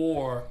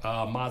 before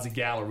Mazza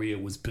Galleria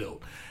was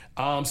built.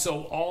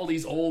 So all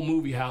these old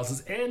movie houses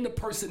and the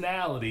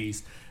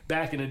personalities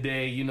back in the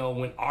day,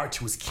 when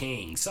Arch was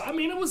king. So,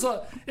 it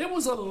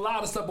was a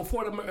lot of stuff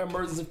before the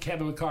emergence of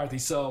Kevin McCarthy.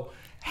 So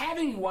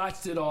having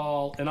watched it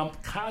all, and I'm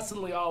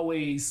constantly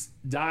always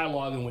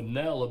dialoguing with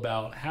Nell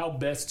about how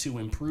best to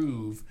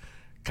improve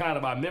kind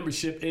of our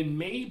membership, and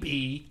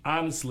maybe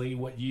honestly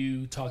what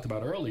you talked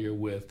about earlier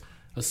with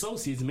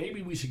associates,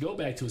 maybe we should go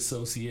back to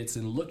associates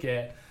and look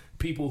at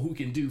people who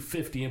can do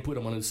 50 and put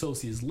them on an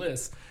associates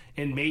list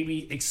and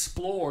maybe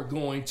explore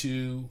going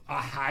to a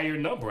higher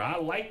number. I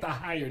like the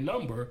higher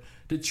number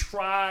to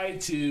try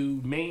to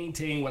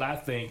maintain what I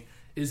think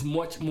is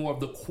much more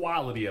of the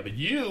quality of it.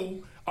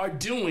 You are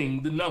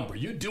doing the number,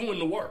 you're doing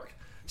the work.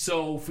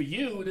 So for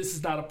you, this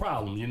is not a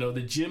problem.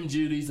 The Jim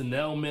Judys, the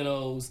Nell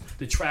Minnows,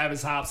 the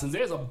Travis Hobsons,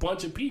 there's a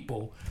bunch of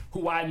people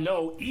who I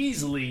know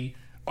easily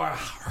are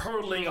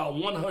hurdling a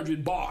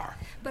 100 bar.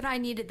 But I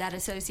needed that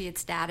associate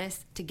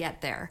status to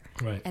get there.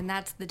 Right. And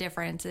that's the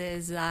difference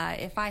is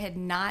if I had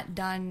not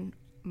done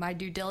my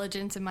due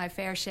diligence and my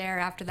fair share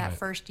after that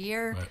first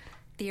year,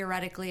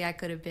 theoretically I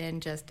could have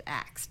been just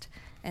axed.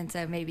 And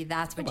so maybe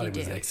that's what Nobody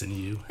you do. Nobody was axing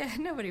you.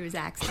 Nobody was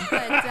axing.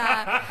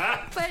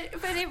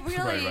 But it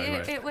really,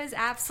 it was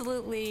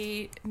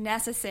absolutely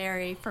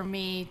necessary for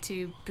me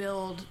to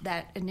build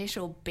that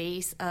initial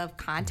base of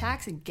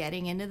contacts and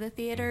getting into the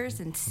theaters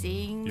and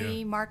seeing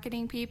the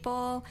marketing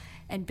people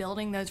and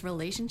building those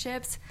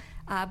relationships.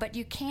 But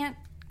you can't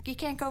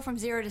go from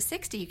 0 to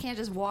 60. You can't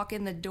just walk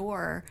in the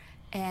door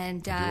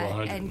and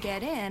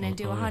get in and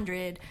do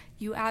 100.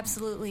 You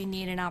absolutely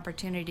need an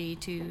opportunity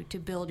to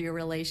build your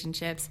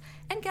relationships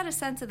and get a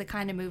sense of the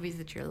kind of movies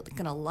that you're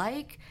going to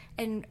like.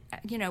 And,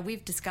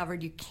 we've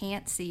discovered you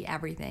can't see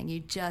everything. You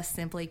just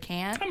simply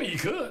can't. You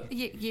could.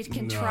 You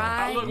can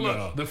try.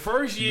 Look, the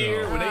first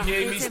year when they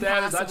gave me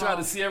status, impossible. I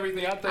tried to see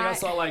everything. I think I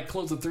saw like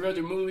close to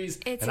 300 movies,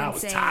 and I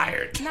was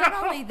tired. Not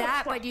only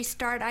that, but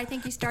I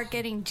think you start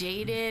getting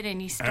jaded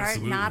and you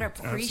start not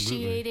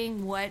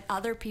appreciating what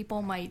other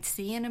people might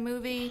see in a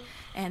movie.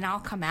 And I'll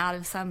come out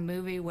of some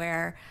movie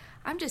where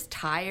I'm just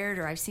tired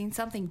or I've seen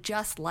something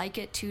just like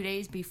it 2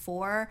 days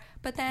before,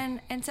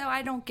 and so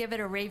I don't give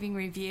it a raving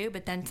review,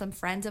 but then some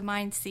friends of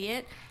mine see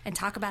it and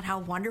talk about how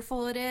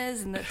wonderful it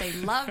is and that they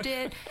loved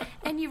it,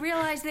 and you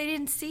realize they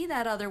didn't see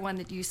that other one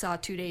that you saw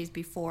 2 days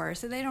before,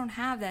 so they don't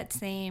have that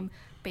same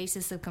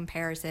basis of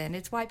comparison.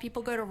 It's why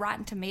people go to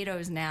Rotten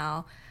Tomatoes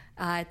now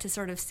to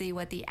sort of see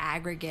what the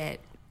aggregate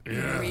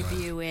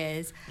review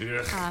is.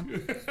 Yeah.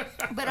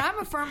 But I'm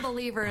a firm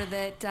believer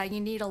that you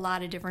need a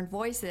lot of different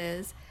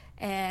voices.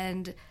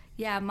 And,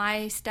 yeah,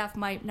 my stuff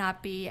might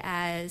not be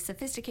as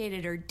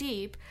sophisticated or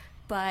deep,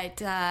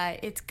 but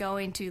it's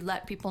going to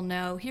let people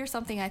know, here's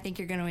something I think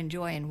you're going to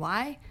enjoy and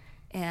why,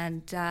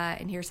 and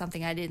here's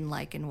something I didn't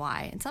like and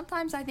why. And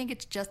sometimes I think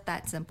it's just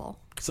that simple.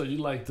 So you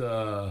liked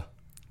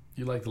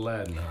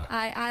Aladdin, huh?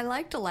 I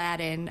liked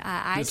Aladdin.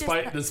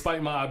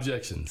 Despite my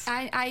objections.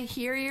 I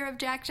hear your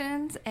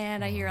objections,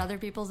 and I hear other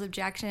people's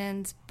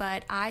objections,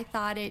 but I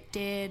thought it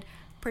did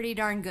pretty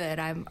darn good.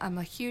 I'm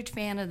a huge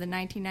fan of the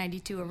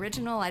 1992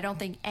 original. I don't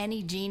think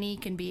any genie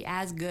can be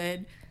as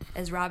good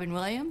as Robin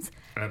Williams.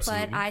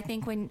 Absolutely. But I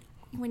think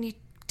when you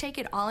take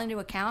it all into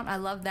account, I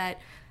love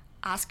that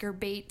Oscar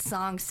bait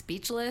song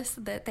Speechless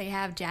that they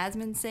have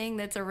Jasmine sing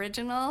that's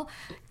original.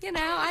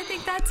 I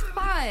think that's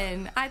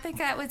fun. I think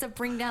that was a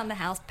bring down the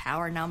house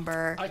power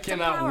number. I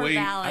cannot wait.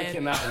 Ballad. I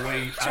cannot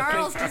wait.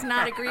 Charles does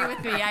not agree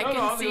with me. I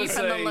can see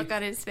from the look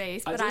on his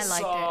face, but I liked it.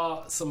 I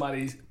saw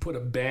somebody put a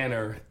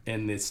banner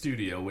in the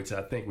studio, which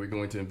I think we're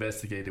going to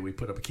investigate. That we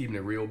put up a Keeping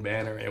It Real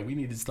banner, and we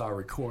need to start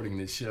recording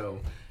this show.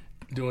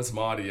 Doing some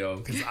audio,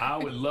 because I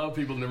would love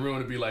people in the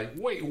room to be like,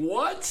 wait,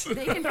 what?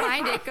 They can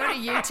find it. Go to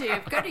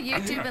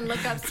YouTube and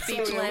look up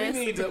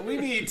Speechless. So we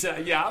need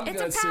to. Yeah,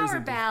 it's a power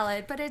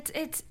ballad, but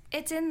it's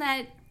in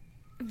that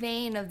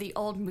vein of the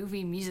old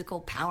movie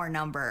musical power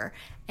number,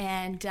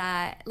 and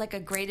like a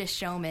Greatest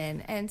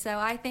Showman. And so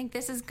I think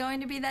this is going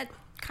to be that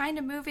kind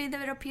of movie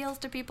that appeals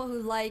to people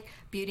who like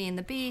Beauty and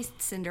the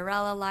Beast,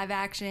 Cinderella live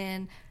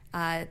action,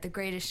 The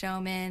Greatest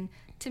Showman.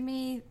 To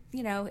me,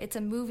 it's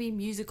a movie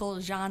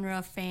musical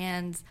genre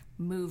fans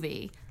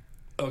movie.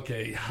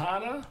 Okay,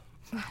 Hannah,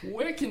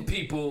 where can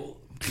people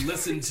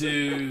listen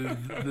to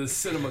the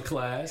Cinema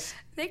Clash?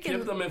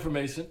 Give them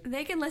information.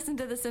 They can listen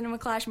to the Cinema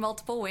Clash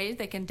multiple ways.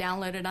 They can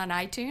download it on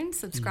iTunes,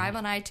 subscribe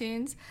on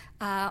iTunes,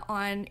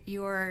 on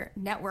your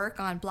network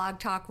on Blog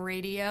Talk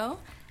Radio,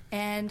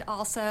 and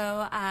also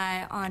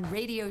on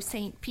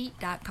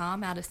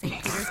RadioSt.Pete.com out of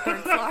St.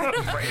 Petersburg,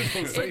 Florida.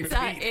 It's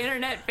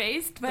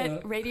internet-based,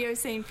 but Radio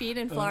St. Pete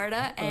in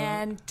Florida.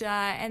 And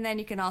then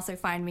you can also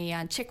find me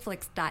on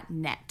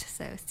chickflix.net,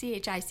 so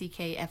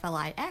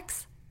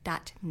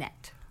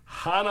ChickFlix.net.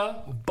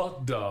 Hannah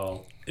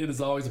Buchdahl, it is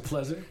always a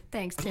pleasure.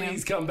 Thanks, Tim.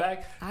 Please come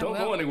back. Don't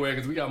go anywhere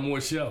because we got more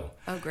show.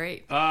 Oh,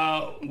 great.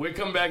 We're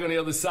coming back on the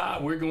other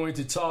side. We're going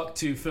to talk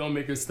to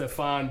filmmaker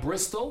Stefon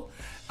Bristol.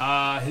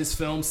 His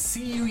film,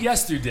 See You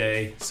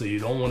Yesterday, so you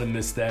don't want to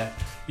miss that.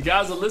 You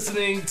guys are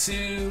listening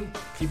to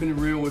Keeping It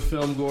Real with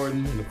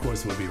FilmGordon, and of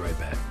course, we'll be right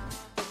back.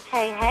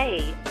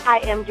 Hey, I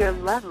am your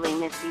lovely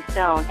Misty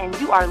Stone, and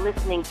you are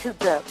listening to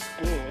The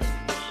Big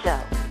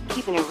Show.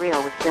 Keeping It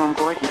Real with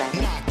FilmGordon,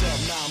 baby. Knocked up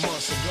 9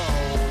 months ago,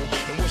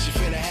 and what she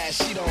finna have,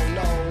 she don't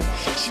know.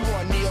 She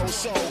want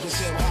neo-soul, cause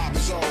hip-hop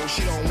is old.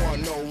 She don't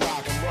want no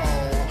rock and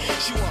roll.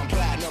 She want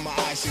platinum or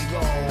ice and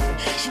gold.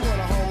 She want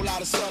a whole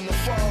lot of sun to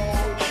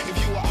fold. If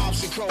you were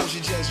obstacles,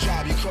 you just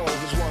drive your cold.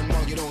 Cause one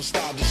monkey don't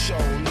stop the show.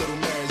 Little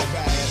Mary's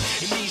bad.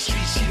 In these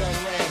streets, she done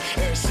ran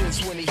ever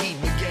since when the heat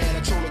began.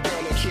 I told a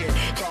girl, look here,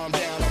 calm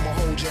down, I'ma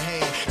hold your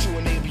hand to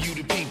enable you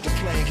to peep the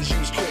plan. Cause you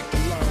was quick to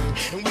learn.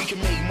 And we can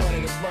make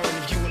money to burn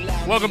if you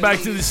allow. Welcome back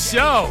to the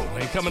show.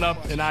 And coming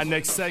up in our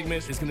next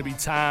segment is going to be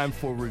time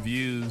for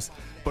reviews.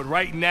 But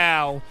right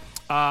now,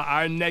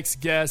 our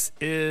next guest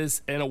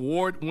is an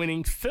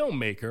award-winning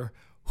filmmaker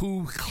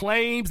who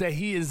claims that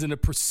he is in the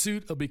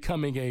pursuit of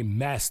becoming a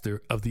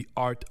master of the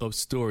art of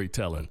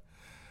storytelling.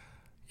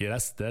 Yeah,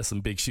 that's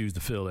some big shoes to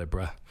fill there,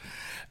 bruh.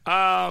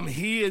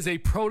 He is a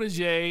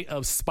protege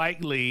of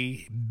Spike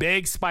Lee,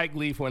 begged Spike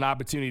Lee for an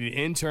opportunity to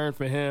intern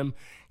for him.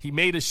 He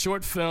made a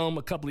short film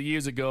a couple of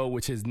years ago,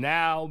 which has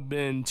now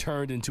been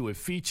turned into a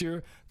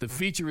feature. The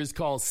feature is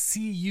called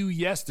See You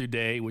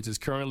Yesterday, which is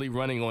currently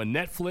running on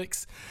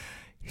Netflix.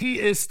 He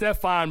is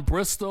Stefon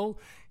Bristol.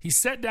 He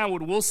sat down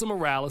with Wilson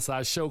Morales,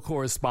 our show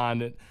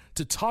correspondent,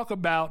 to talk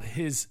about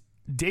his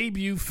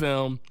debut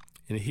film,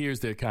 and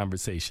here's their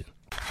conversation.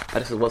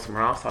 This is Wilson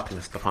Morales talking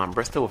to Stefon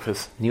Bristol with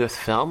his newest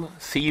film,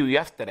 See You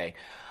Yesterday.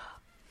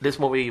 This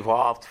movie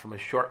evolved from a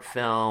short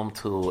film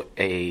to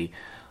a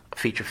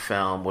feature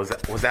film. Was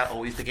that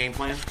always the game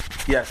plan?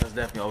 Yes, that's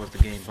definitely always the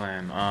game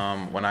plan.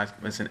 When I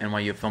was in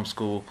NYU Film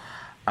School,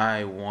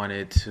 I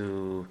wanted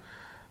to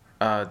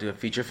do a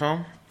feature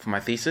film for my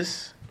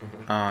thesis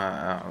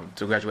to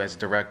graduate as a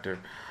director.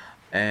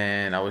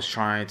 And I was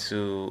trying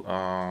to,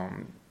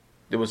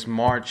 it was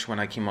March when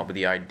I came up with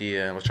the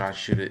idea. I was trying to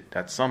shoot it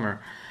that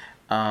summer.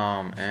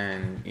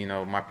 And,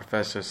 my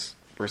professors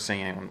were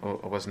saying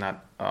I was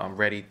not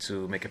ready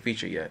to make a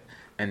feature yet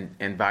and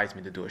advised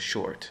me to do a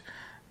short.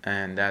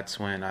 And that's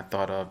when I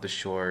thought of the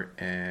short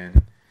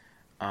and,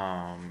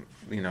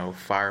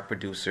 fired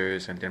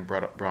producers and then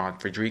brought on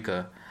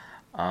Frederica.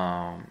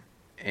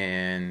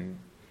 And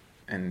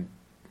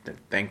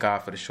thank God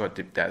for the short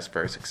that's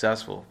very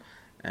successful.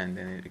 And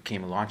then it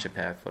became a launching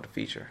pad for the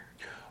feature.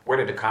 Where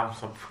did the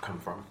concept come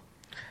from?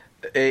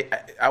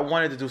 I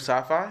wanted to do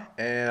sci-fi,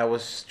 and I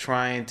was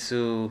trying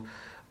to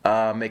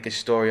make a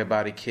story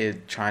about a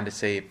kid trying to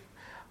save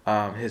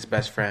his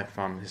best friend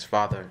from his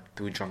father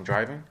through drunk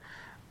driving.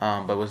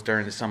 But it was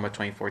during the summer of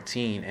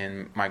 2014,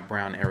 and Mike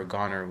Brown and Eric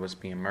Garner was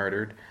being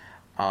murdered.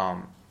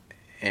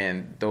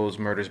 And those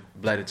murders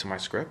bled into my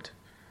script.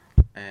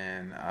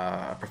 And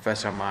a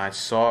professor of mine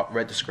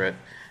read the script,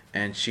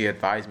 and she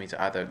advised me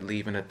to either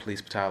leave in a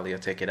police brutality or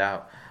take it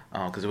out,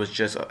 because it was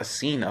just a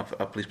scene of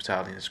police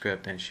brutality in the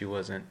script, and she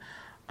wasn't.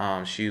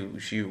 She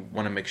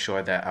wanted to make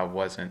sure that I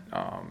wasn't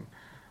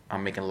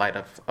making light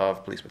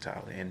of police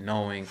brutality. And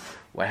knowing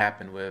what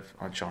happened with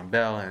Sean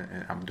Bell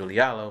and Abdul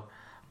Diallo,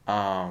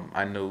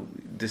 I knew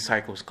this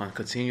cycle was going to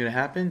continue to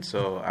happen.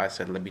 So I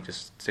said, let me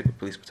just stick with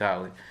police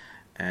brutality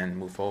and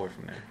move forward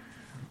from there.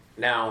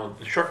 Now,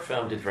 the short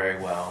film did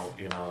very well.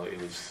 It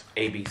was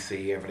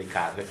ABC, everybody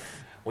got it.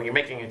 When you're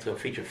making it into a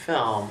feature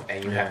film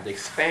and you have to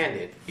expand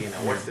it,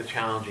 what's the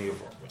challenge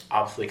of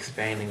obviously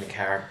expanding the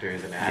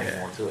characters and adding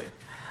more to it?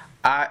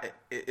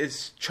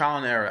 It's trial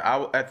and error.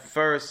 At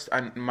first,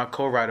 my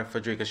co-writer,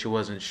 Frederica, she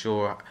wasn't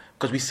sure,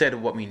 because we said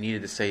what we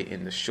needed to say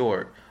in the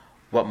short.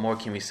 What more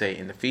can we say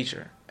in the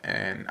feature?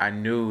 And I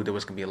knew there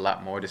was going to be a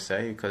lot more to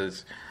say,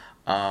 because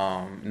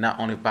not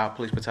only about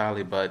police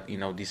brutality, but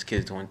these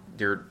kids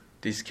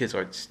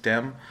are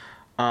STEM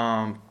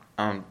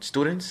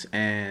students,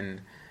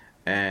 and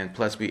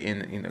plus we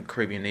in a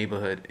Caribbean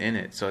neighborhood in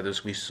it, so there's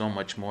going to be so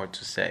much more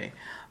to say.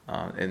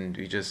 And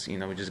we just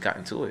got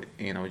into it.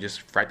 We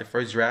just write the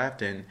first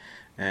draft and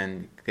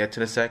get to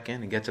the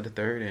second and get to the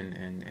third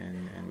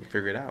and we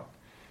figure it out.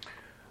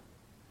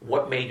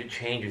 What major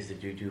changes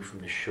did you do from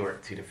the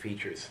short to the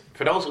features?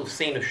 For those who've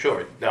seen the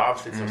short, there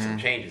obviously are some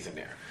changes in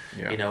there.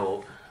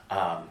 Yeah.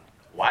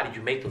 Why did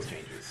you make those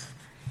changes?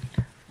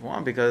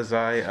 One, because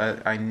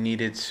I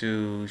needed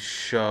to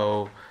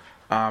show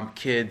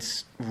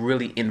kids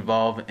really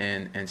involved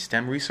in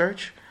STEM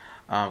research,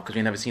 because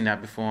we never seen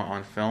that before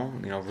on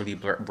film. Really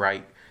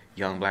bright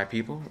young black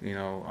people.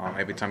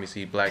 Every time you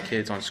see black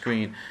kids on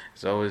screen,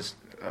 it's always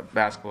a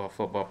basketball,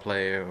 football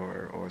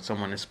player, or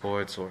someone in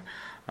sports, or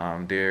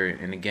they're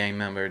in a gang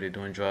member, they're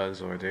doing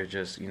drugs, or they're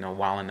just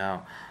wilding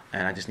out.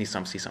 And I just need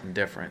to see something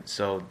different.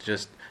 So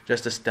just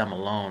the STEM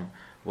alone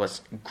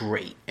was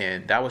great,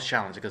 and that was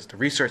challenging because the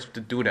research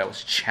to do that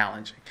was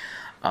challenging.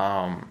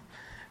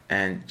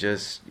 And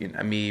just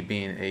me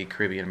being a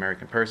Caribbean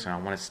American person, I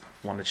want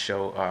to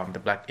show the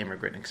black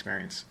immigrant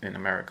experience in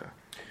America.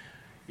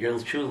 Your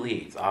two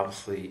leads,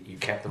 obviously, you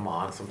kept them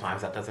on.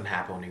 Sometimes that doesn't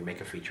happen when you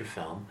make a feature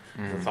film.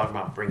 So talk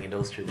about bringing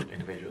those two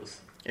individuals.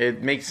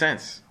 It makes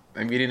sense.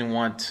 We didn't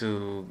want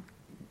to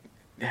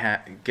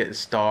get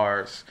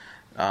stars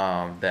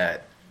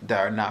that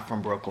are not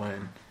from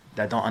Brooklyn,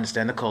 that don't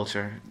understand the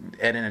culture.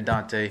 Ed and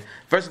Dante.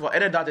 First of all,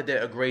 Ed and Dante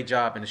did a great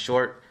job in the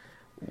short.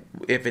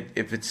 If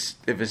it's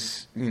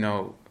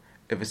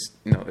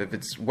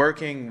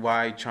working,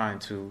 why trying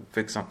to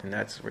fix something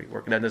that's already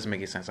working? That doesn't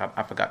make any sense.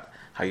 I forgot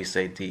how you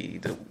say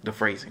the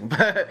phrasing,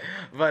 but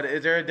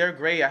they're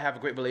great. I have a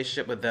great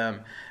relationship with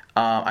them.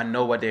 I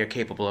know what they're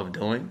capable of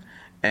doing,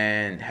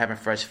 and having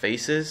fresh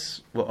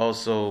faces will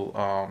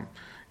also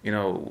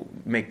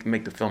make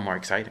the film more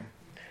exciting.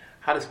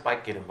 How does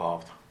Spike get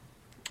involved?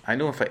 I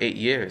knew him for 8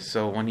 years.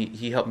 So when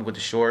he helped me with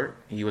the short,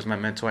 he was my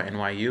mentor at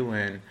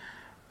NYU,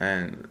 and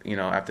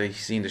after he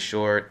seen the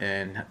short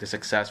and the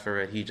success for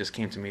it, he just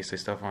came to me and said,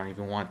 "Stefon, if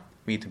you want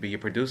me to be your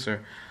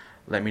producer,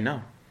 let me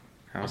know."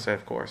 And I said,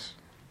 "Of course."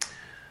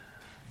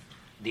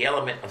 The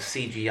element of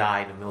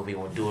CGI in the movie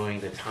when doing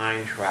the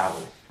time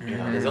travel,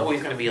 there's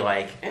always going to be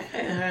like,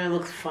 it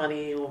looks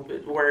funny,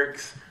 it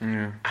works.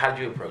 How did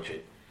you approach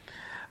it?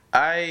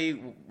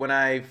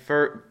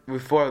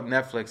 Before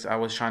Netflix, I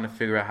was trying to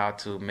figure out how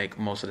to make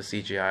most of the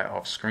CGI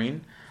off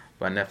screen,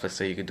 but Netflix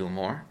said you could do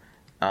more.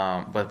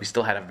 But we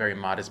still had a very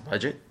modest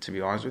budget, to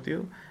be honest with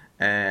you.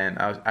 And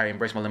I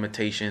embraced my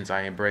limitations.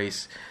 I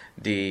embraced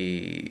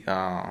the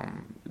low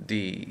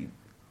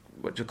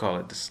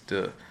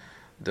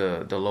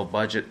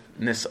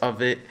budgetness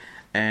of it.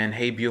 And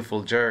Hey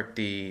Beautiful Jerk,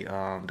 the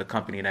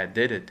company that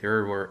did it, they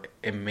were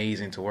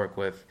amazing to work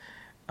with.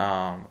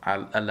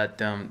 I let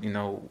them,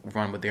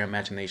 run with their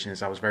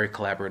imaginations. I was very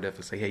collaborative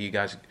and say, hey, you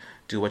guys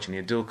do what you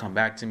need to do. Come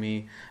back to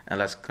me, and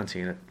let's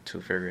continue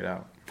to figure it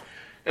out.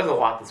 There's a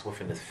lot that's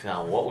within this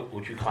film. What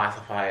would you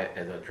classify it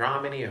as, a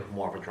dramedy or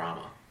more of a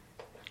drama?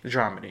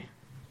 Dramedy.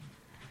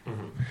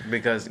 Mm-hmm.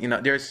 Because,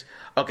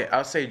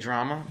 I'll say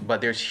drama, but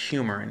there's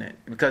humor in it.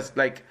 Because,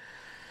 the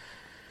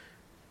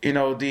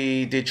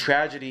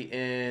tragedy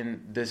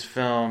in this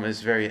film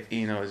is very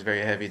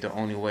heavy. The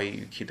only way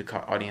you keep the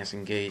audience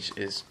engaged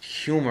is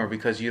humor,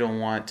 because you don't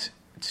want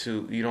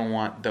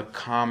the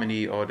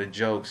comedy or the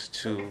jokes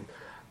to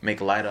make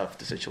light of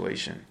the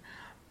situation.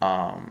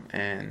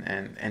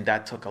 And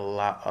that took a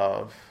lot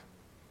of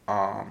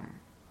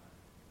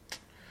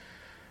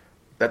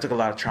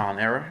trial and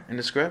error in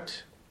the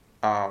script,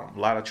 a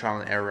lot of trial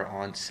and error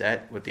on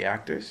set with the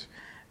actors,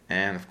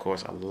 and of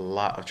course a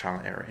lot of trial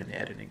and error in the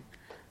editing,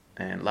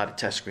 and a lot of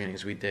test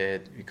screenings we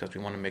did, because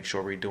we want to make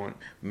sure we want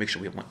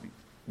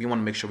to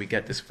make sure we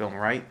get this film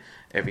right,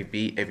 every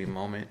beat, every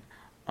moment,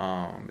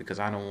 because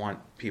I don't want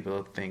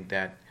people to think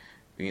that,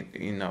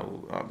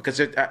 because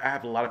I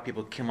have a lot of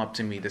people come up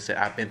to me that say,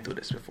 I've been through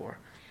this before.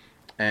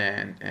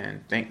 And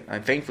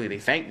thankfully they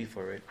thank me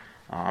for it.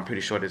 I'm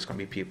pretty sure there's going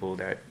to be people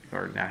that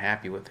are not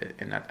happy with it,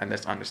 and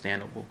that's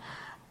understandable.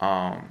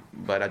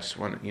 But I just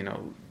want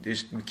to,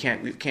 we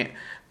can't.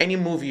 Any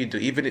movie you do,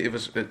 even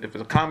if it's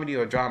a comedy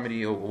or a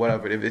dramedy or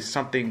whatever, if it's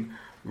something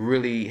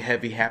really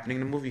heavy happening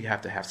in the movie, you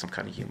have to have some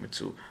kind of humor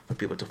too for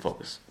people to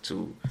focus,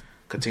 to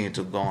continue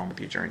to go on with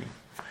your journey.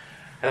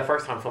 And the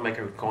first time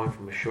filmmaker going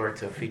from a short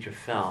to a feature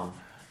film,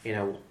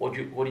 what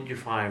did you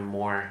find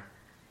more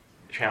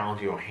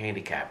challenging or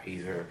handicap?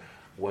 Either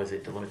was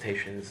it the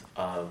limitations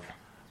of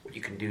what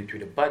you can do through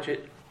the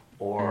budget,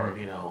 or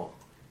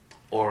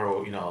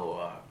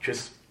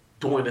just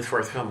doing this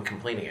first film and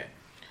completing it?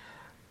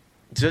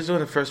 Just doing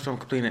the first film,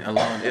 completing it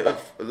alone,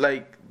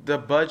 the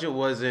budget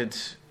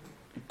wasn't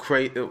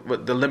great.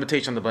 The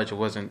limitation on the budget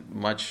wasn't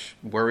much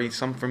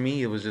worrisome for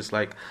me. It was just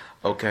like,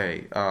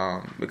 okay,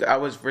 I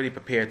was really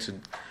prepared to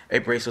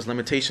embrace those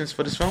limitations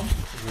for this film.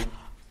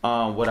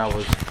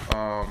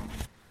 Mm-hmm.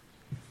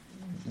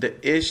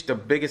 The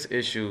biggest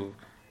issue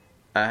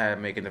I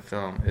had making the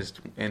film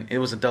and it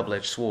was a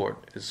double-edged sword,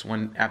 is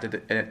when after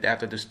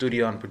the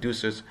studio and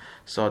producers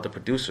saw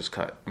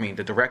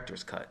the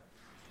director's cut.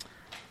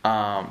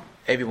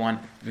 Everyone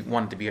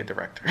wanted to be a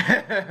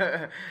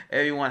director.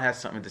 Everyone has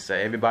something to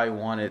say. Everybody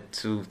wanted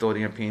to throw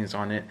their opinions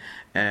on it,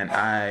 and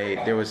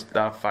there was a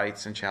lot of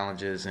fights and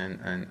challenges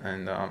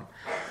and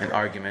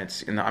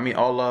arguments.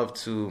 All love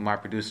to my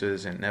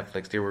producers and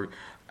Netflix. They were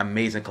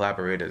amazing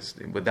collaborators.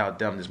 Without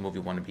them, this movie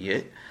wouldn't be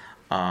it.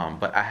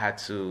 But I had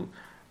to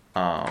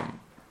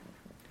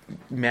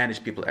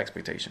manage people's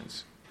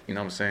expectations. You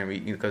know what I'm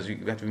saying? Because you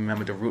have to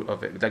remember the root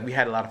of it. Like, we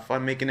had a lot of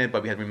fun making it,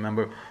 but we had to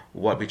remember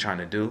what we're trying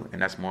to do,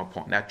 and that's more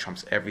important. That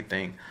trumps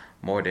everything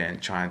more than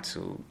trying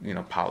to,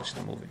 polish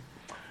the movie.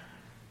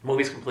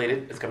 Movie's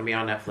completed. It's going to be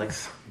on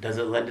Netflix. Does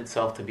it lend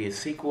itself to be a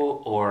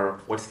sequel,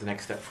 or what's the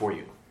next step for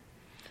you?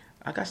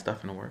 I got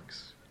stuff in the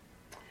works.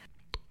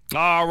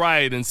 All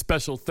right, and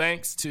special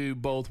thanks to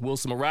both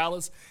Wilson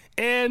Morales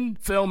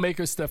and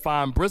filmmaker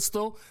Stefon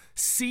Bristol.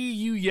 See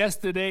You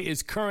Yesterday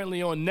is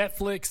currently on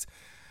Netflix.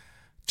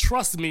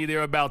 Trust me, there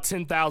are about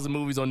 10,000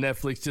 movies on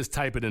Netflix. Just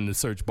type it in the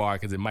search bar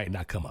because it might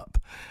not come up.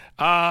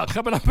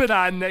 Coming up in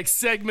our next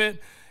segment,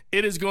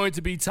 it is going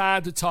to be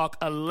time to talk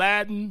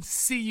Aladdin,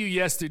 See You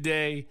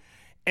Yesterday,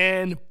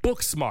 and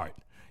Booksmart.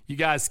 You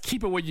guys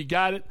keep it where you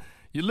got it.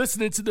 You're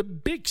listening to The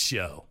Big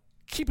Show,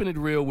 keeping it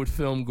real with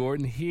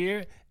FilmGordon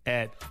here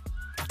at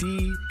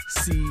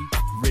DC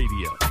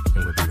Radio.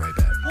 And we'll be right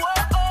back.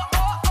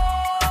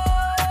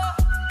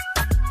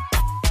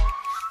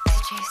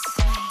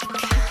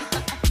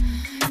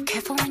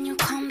 Careful when you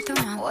come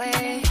through my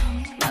way.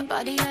 My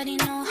body already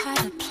know how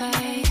to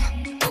play.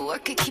 But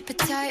work it, keep it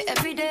tight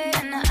every day.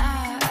 And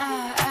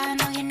I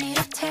know you need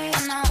a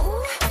taste. Now,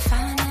 ooh, I'm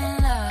falling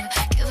in love.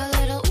 Give a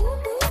little ooh,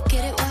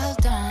 get it well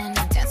done.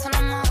 Dancing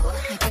on my ooh,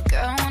 make a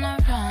girl wanna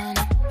run.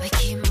 We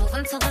keep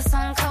moving till the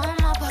sun come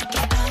up. Porque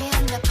I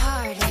am the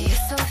party.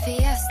 It's a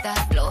fiesta.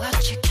 Blow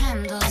out your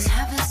candles and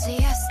have a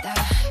siesta.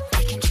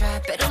 We can try,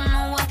 but don't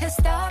know what can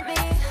stop me.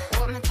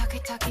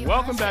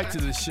 Welcome back to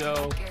the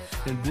show,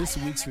 and this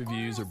week's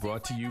reviews are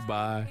brought to you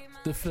by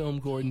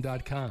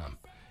thefilmgordon.com.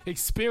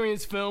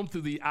 Experience film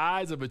through the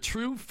eyes of a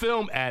true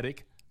film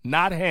addict,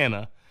 not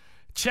Hannah.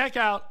 Check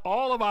out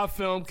all of our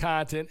film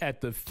content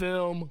at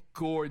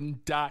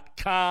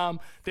thefilmgordon.com.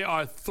 There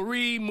are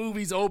 3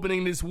 movies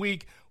opening this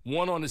week,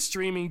 one on the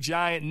streaming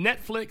giant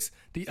Netflix,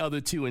 the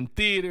other 2 in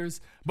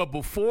theaters. But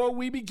before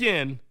we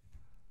begin,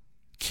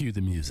 cue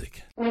the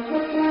music.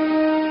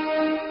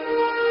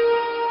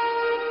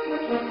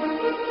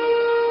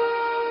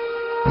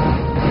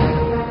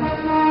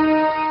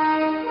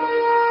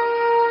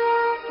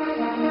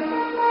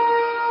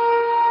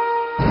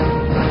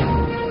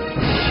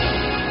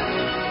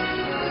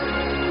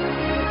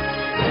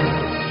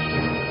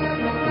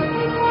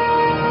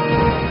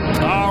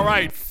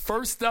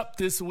 First up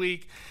this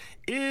week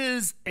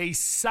is a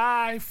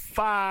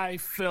sci-fi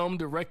film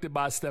directed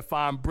by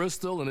Stefon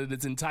Bristol, and it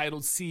is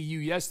entitled See You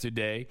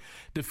Yesterday.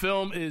 The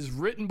film is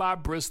written by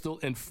Bristol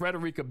and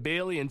Frederica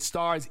Bailey and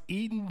stars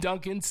Eden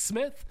Duncan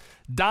Smith,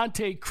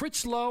 Dante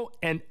Critchlow,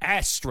 and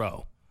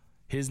Astro.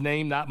 His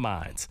name, not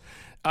mine.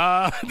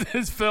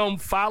 This film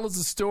follows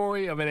the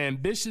story of an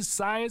ambitious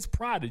science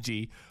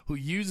prodigy who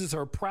uses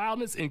her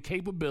prowess and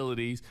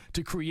capabilities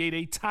to create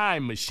a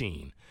time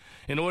machine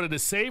in order to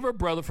save her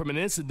brother from an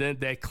incident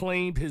that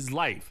claimed his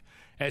life.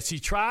 As she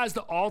tries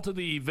to alter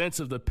the events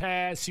of the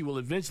past, she will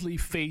eventually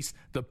face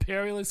the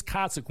perilous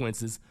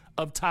consequences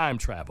of time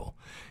travel.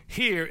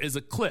 Here is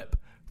a clip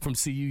from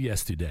See You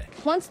Yesterday.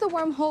 Once the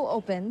wormhole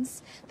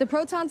opens, the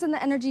protons and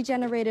the energy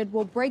generated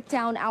will break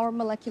down our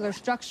molecular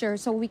structure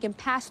so we can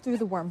pass through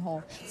the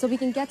wormhole, so we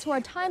can get to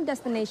our time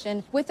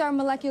destination with our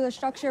molecular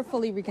structure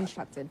fully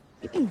reconstructed.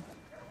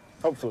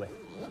 Hopefully.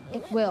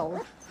 It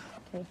will.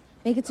 Okay,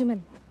 make it zoom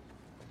in.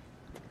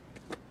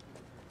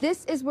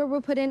 This is where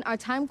we'll put in our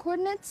time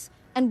coordinates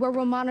and where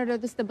we'll monitor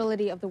the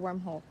stability of the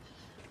wormhole.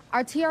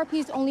 Our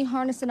TRPs only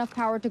harness enough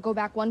power to go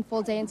back one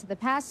full day into the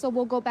past, so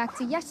we'll go back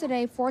to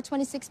yesterday,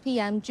 4:26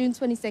 p.m., June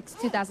 26,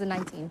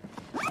 2019.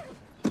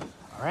 All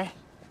right.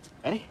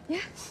 Ready?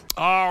 Yes.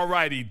 All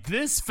righty.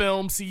 This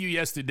film, See You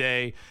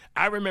Yesterday,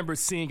 I remember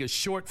seeing a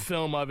short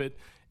film of it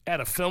at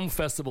a film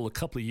festival a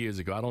couple of years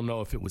ago. I don't know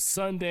if it was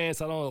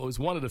Sundance. I don't know. It was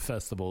one of the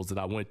festivals that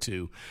I went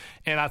to.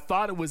 And I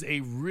thought it was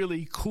a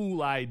really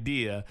cool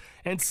idea.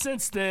 And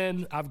since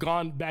then, I've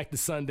gone back to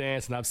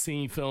Sundance and I've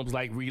seen films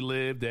like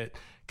Relive that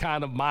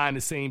kind of mine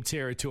the same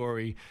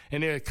territory.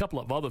 And there are a couple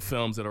of other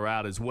films that are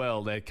out as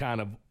well that kind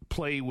of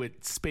play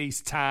with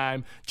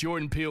space-time.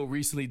 Jordan Peele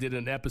recently did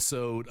an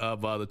episode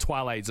of The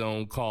Twilight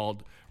Zone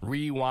called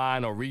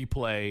Rewind or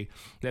Replay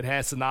that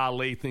has Sanaa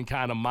Lathan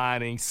kind of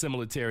mining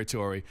similar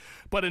territory.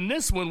 But in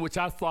this one, which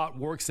I thought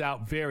works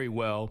out very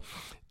well,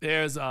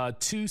 there's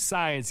two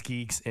science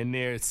geeks and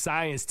their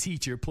science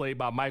teacher, played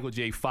by Michael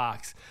J.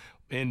 Fox,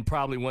 and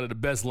probably one of the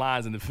best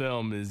lines in the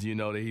film is, you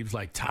know, that he was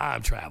like,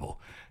 time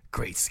travel,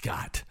 great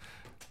Scott.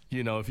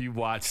 You know, if you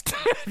watched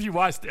Back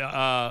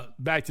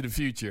to the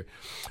Future.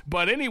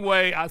 But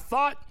anyway, I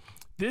thought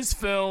this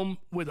film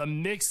with a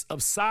mix of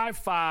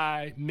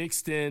sci-fi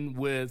mixed in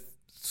with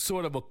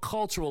sort of a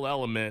cultural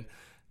element,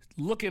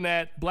 looking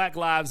at Black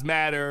Lives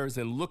Matters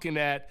and looking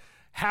at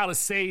how to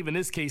save, in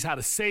this case, how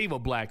to save a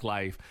black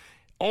life,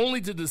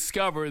 only to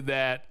discover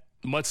that,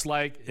 much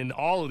like in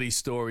all of these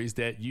stories,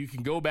 that you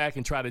can go back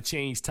and try to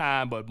change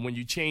time, but when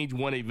you change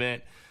one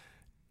event,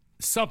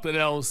 something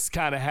else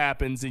kind of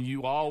happens and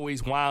you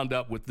always wound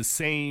up with the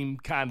same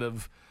kind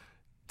of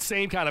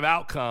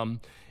outcome.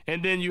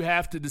 And then you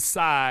have to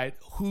decide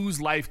whose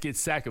life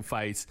gets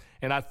sacrificed.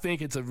 And I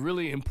think it's a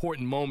really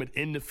important moment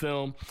in the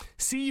film.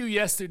 See You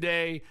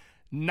Yesterday,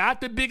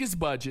 not the biggest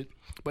budget,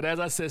 but as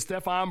I said,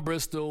 Stefon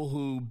Bristol,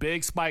 who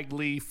begged Spike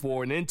Lee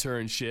for an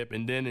internship,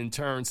 and then in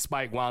turn,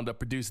 Spike wound up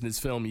producing this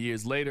film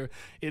years later.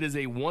 It is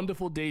a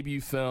wonderful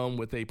debut film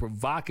with a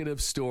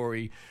provocative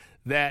story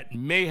that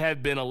may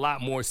have been a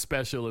lot more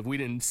special if we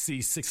didn't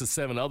see 6 or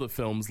 7 other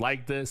films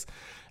like this.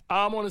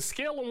 On a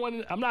scale of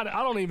 1, I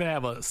don't even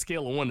have a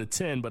scale of 1 to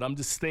 10, but I'm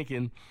just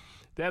thinking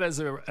that as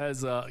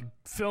a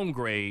film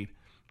grade,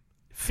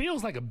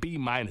 feels like a B-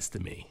 to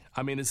me.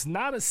 I mean, it's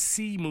not a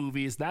C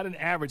movie. It's not an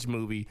average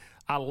movie.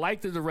 I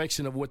like the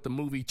direction of what the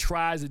movie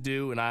tries to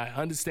do, and I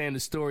understand the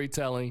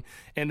storytelling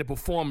and the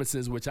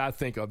performances, which I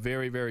think are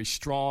very, very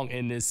strong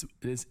in this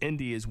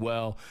indie as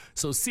well.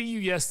 So See You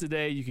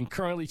Yesterday, you can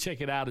currently check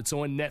it out. It's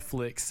on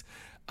Netflix.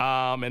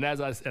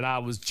 And I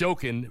was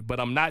joking, but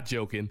I'm not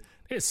joking.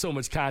 There's so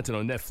much content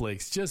on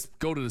Netflix. Just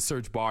go to the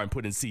search bar and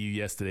put in See You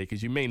Yesterday,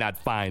 because you may not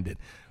find it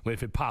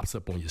if it pops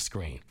up on your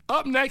screen.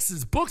 Up next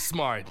is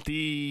Booksmart,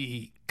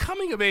 the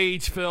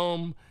coming-of-age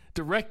film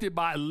directed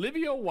by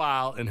Olivia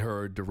Wilde in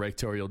her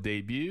directorial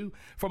debut,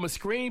 from a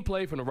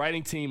screenplay from the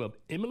writing team of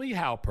Emily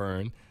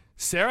Halpern,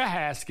 Sarah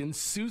Haskins,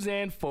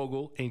 Suzanne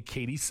Fogel, and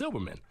Katie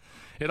Silverman.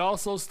 It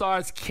also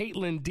stars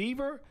Caitlin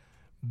Dever,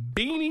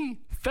 Beanie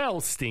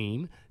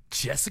Feldstein,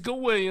 Jessica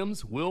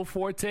Williams, Will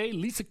Forte,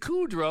 Lisa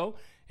Kudrow,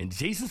 and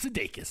Jason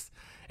Sudeikis,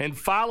 and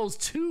follows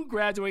 2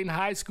 graduating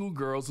high school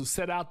girls who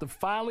set out to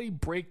finally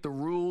break the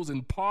rules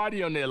and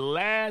party on their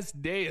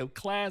last day of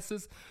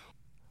classes.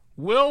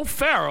 Will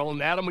Ferrell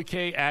and Adam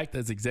McKay act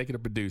as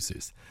executive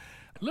producers.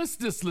 Let's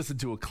just listen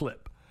to a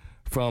clip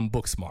from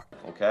Booksmart.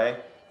 Okay,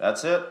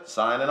 that's it.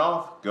 Signing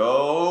off.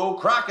 Go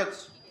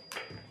Crockett's.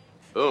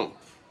 Boom.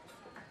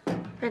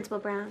 Principal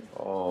Brown.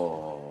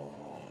 Oh.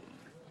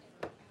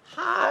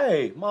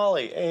 Hi,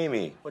 Molly,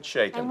 Amy. What's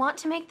shaking? I want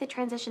to make the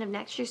transition of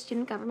next year's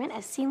student government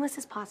as seamless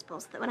as possible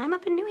so that when I'm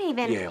up in New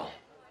Haven... Yale.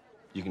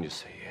 You can just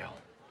say Yale,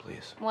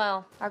 please.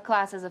 Well, our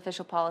class's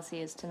official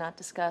policy is to not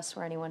discuss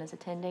where anyone is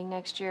attending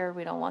next year.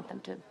 We don't want them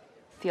to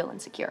feel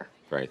insecure.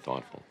 Very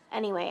thoughtful.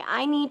 Anyway,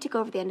 I need to go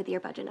over the end of the year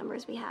budget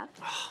numbers we have.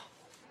 Oh,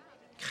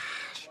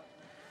 gosh.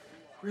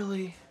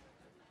 Really?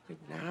 Like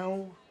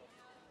now?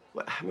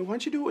 I mean, why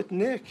don't you do it with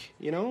Nick,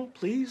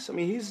 please? I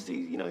mean, he's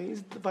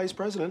the vice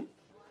president.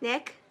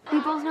 Nick? We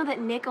both know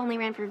that Nick only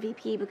ran for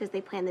VP because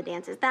they planned the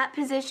dances. That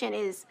position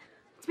it's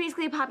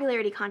basically a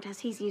popularity contest.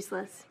 He's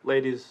useless.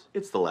 Ladies,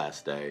 it's the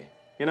last day.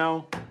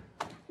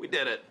 We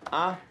did it,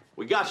 huh?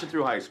 We got you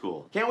through high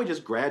school. Can't we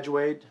just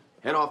graduate,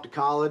 head off to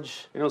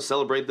college,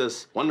 celebrate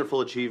this wonderful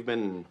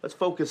achievement, and let's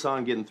focus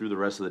on getting through the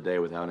rest of the day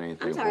without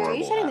anything horrible are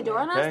you shutting the door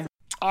on us?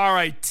 All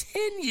right,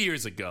 10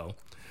 years ago,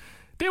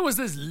 there was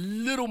this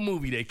little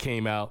movie that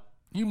came out.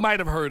 You might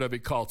have heard of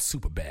it, called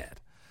Superbad.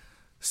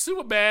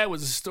 Superbad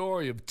was a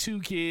story of 2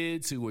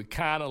 kids who were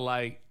kind of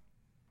like,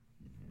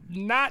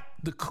 not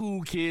the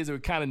cool kids, they were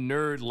kind of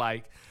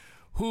nerd-like,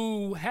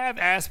 who have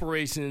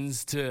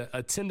aspirations to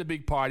attend a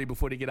big party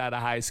before they get out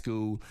of high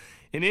school,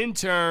 and in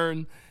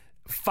turn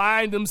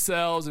find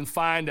themselves and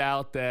find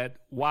out that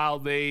while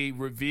they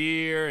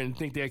revere and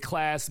think their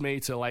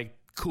classmates are like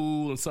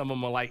cool and some of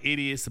them are like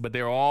idiots, but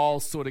they're all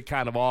sort of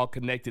kind of all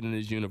connected in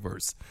this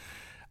universe.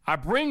 I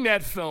bring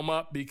that film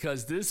up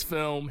because this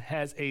film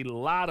has a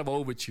lot of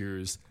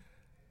overtures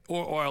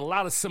or a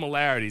lot of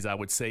similarities, I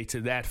would say,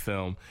 to that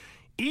film,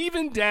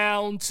 even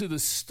down to the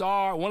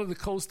star, one of the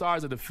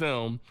co-stars of the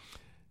film.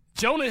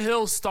 Jonah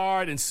Hill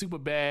starred in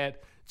Superbad.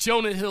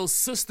 Jonah Hill's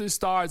sister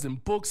stars in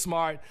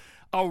Booksmart.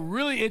 A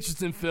really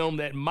interesting film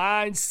that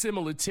mines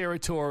similar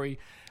territory,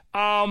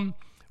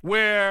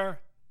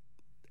 where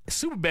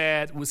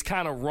Superbad was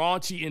kind of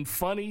raunchy and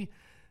funny.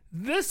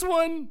 This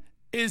one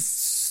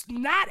is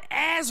not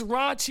as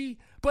raunchy,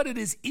 but it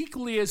is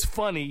equally as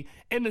funny.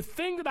 And the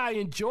thing that I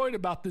enjoyed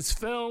about this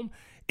film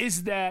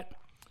is that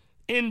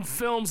in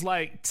films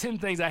like 10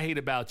 Things I Hate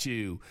About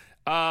You,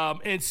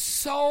 and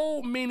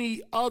so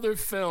many other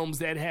films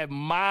that have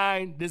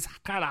mined this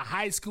kind of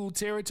high school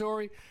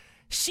territory,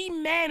 she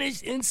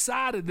managed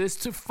inside of this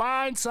to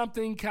find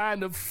something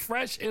kind of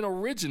fresh and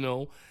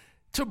original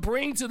to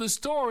bring to the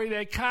story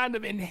that kind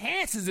of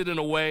enhances it in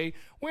a way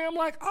where I'm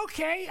like,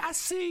 okay, I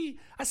see,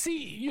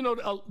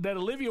 that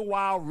Olivia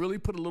Wilde really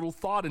put a little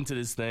thought into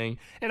this thing,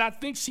 and I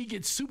think she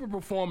gets super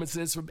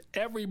performances from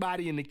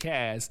everybody in the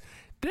cast.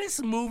 This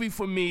movie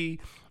for me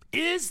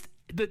is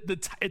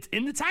it's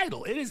in the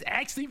title. It is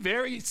actually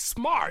very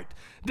smart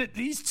that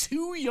these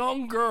two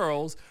young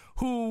girls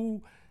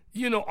who,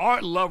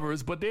 aren't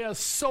lovers, but they are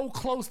so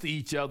close to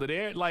each other.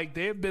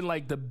 They've been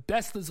like the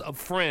bestest of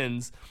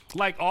friends,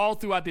 like all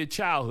throughout their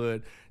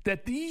childhood,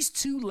 that these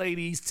two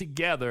ladies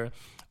together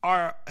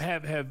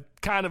have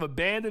kind of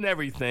abandoned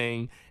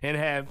everything and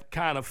have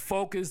kind of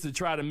focused to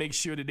try to make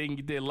sure that they can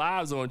get their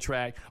lives on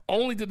track,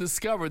 only to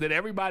discover that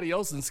everybody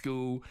else in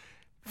school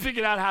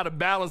figured out how to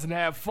balance and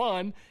have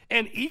fun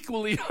and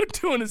equally are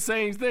doing the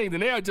same thing.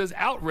 And they are just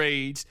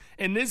outraged,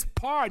 and this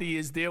party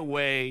is their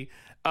way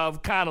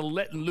of kind of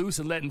letting loose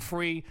and letting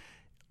free.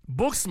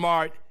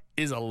 Booksmart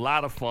is a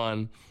lot of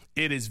fun.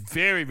 It is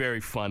very,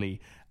 very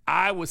funny.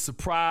 I was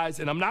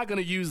surprised, and I'm not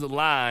going to use the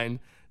line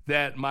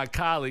that my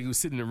colleague who's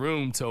sitting in the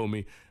room told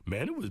me,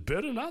 man, it was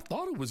better than I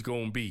thought it was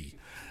going to be.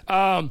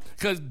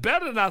 Because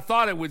better than I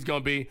thought it was going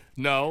to be,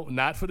 no,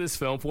 not for this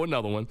film, for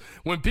another one.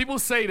 When people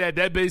say that,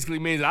 that basically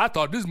means I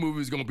thought this movie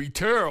was going to be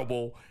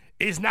terrible.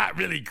 It's not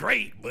really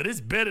great, but it's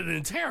better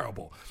than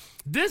terrible.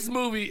 This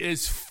movie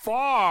is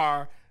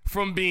far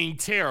from being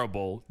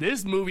terrible.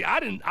 This movie,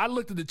 I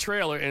looked at the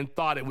trailer and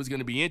thought it was going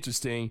to be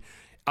interesting.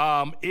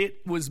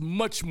 It was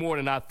much more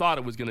than I thought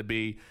it was going to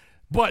be,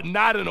 but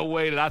not in a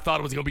way that I thought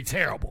it was going to be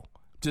terrible.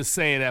 Just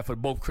saying that for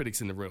both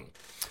critics in the room.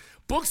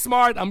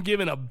 Booksmart, I'm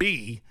giving a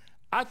B.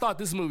 I thought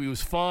this movie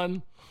was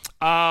fun.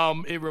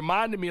 It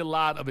reminded me a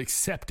lot of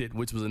Accepted,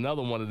 which was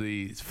another one of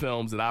these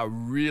films that I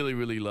really,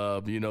 really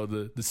love.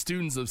 The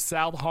students of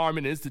South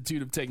Harmon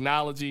Institute of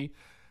Technology.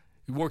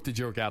 You work the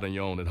joke out on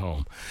your own at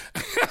home.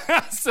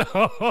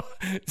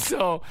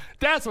 So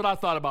that's what I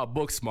thought about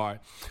Booksmart,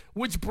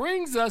 which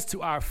brings us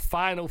to our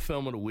final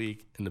film of the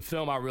week, and the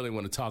film I really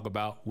want to talk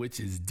about, which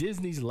is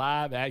Disney's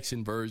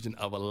live-action version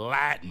of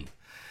Aladdin.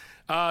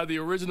 The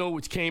original,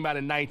 which came out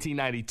in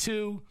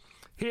 1992.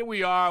 Here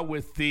we are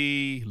with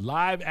the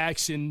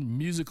live-action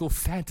musical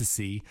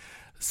fantasy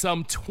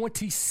some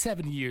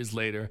 27 years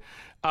later,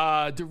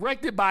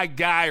 directed by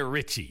Guy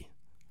Ritchie.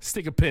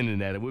 Stick a pin in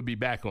that, and we'll be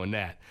back on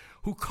that.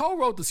 Who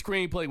co-wrote the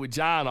screenplay with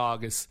John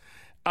August.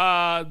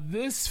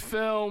 This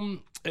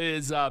film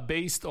is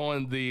based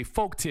on the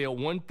folktale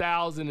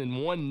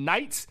 1001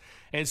 Nights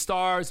and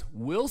stars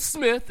Will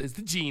Smith as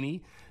the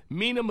genie,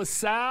 Mina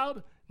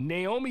Massoud,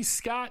 Naomi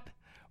Scott,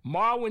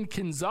 Marwan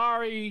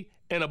Kenzari,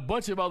 and a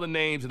bunch of other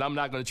names that I'm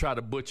not going to try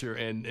to butcher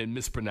and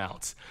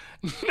mispronounce.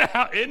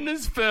 Now, in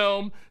this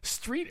film,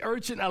 street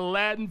urchin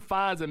Aladdin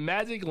finds a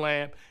magic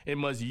lamp and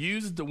must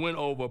use it to win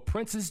over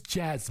Princess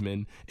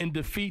Jasmine and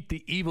defeat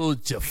the evil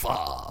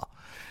Jafar.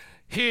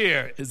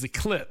 Here is a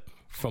clip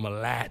from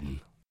Aladdin.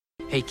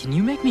 Hey, can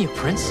you make me a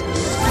prince?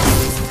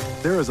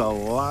 There is a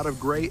lot of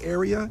gray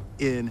area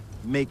in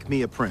Make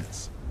Me a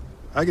Prince.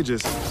 I could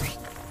just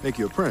make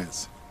you a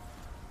prince.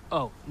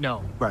 Oh,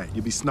 no. Right,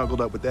 you'll be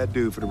snuggled up with that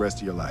dude for the rest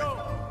of your life.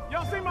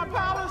 Y'all see my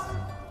palace?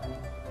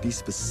 Be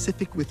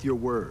specific with your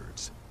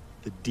words.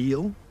 The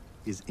deal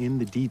is in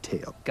the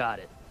detail. Got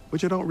it.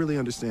 Which I don't really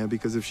understand,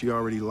 because if she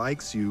already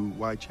likes you,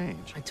 why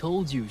change? I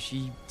told you,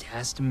 she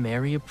has to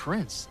marry a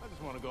prince. I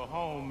just want to go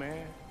home,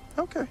 man.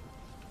 Okay,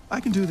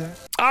 I can do that.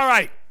 All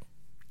right.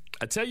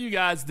 I tell you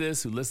guys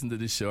this, who listen to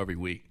this show every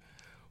week.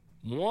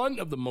 One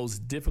of the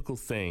most difficult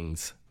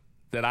things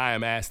that I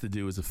am asked to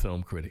do as a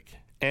film critic,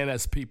 and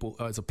as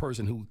a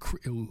person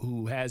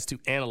who has to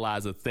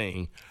analyze a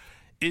thing,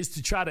 is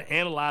to try to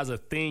analyze a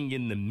thing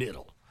in the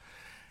middle.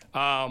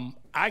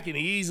 I can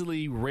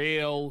easily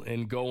rail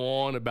and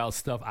go on about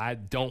stuff I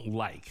don't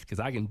like, because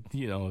I can,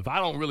 if I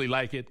don't really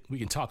like it, we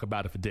can talk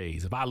about it for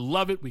days. If I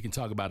love it, we can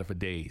talk about it for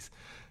days.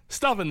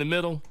 Stuff in the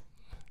middle,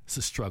 it's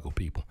a struggle,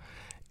 people.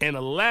 And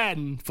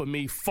Aladdin, for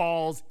me,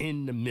 falls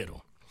in the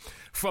middle.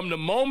 From the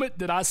moment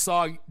that I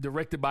saw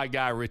directed by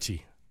Guy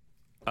Ritchie,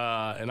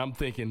 and I'm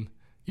thinking,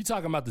 you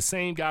talking about the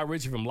same Guy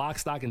Ritchie from Lock,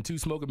 Stock, and Two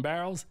Smoking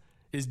Barrels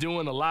is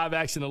doing a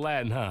live-action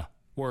Aladdin, huh?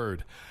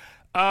 Word.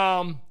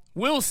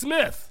 Will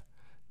Smith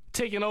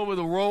taking over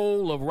the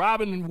role of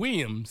Robin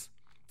Williams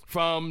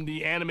from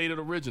the animated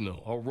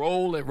original, a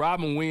role that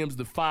Robin Williams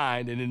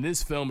defined, and in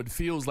this film it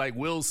feels like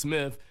Will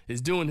Smith is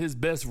doing his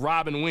best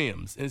Robin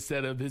Williams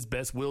instead of his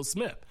best Will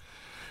Smith.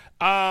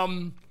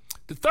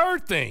 The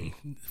third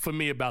thing for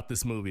me about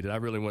this movie that I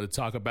really want to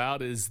talk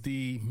about is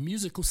the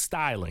musical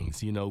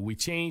stylings. You know, we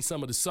changed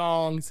some of the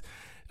songs.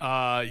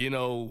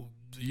 You'll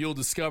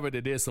discover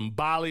that there's some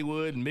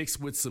Bollywood mixed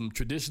with some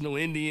traditional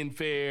Indian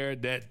fare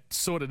that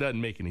sort of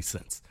doesn't make any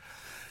sense.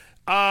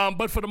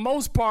 But for the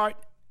most part,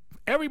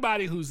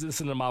 everybody who's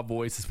listening to my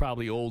voice is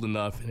probably old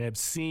enough and has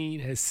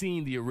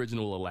seen the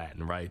original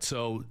Aladdin, right?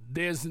 So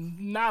there's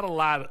not a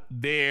lot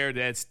there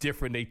that's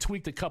different. They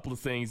tweaked a couple of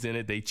things in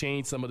it. They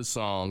changed some of the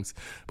songs.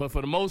 But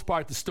for the most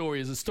part, the story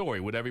is a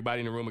story. Would everybody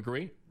in the room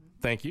agree?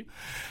 Thank you.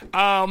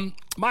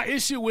 My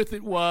issue with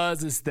it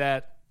is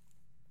that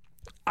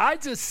I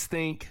just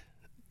think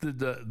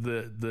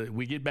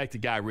we get back to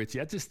Guy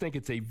Ritchie. I just think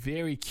it's a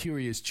very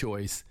curious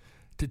choice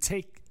to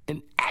take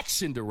an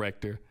action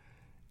director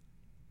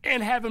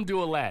and have him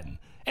do Aladdin.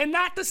 And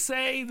not to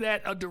say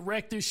that a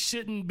director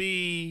shouldn't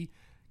be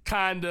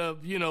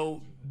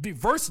be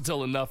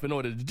versatile enough in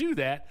order to do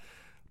that.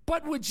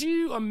 But would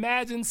you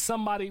imagine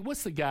somebody,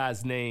 what's the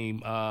guy's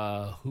name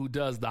who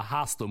does the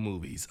Hostel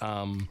movies,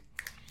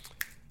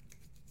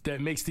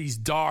 that makes these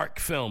dark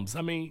films?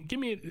 I mean,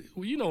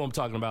 you know what I'm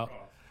talking about.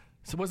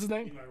 So what's his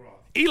name?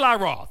 Eli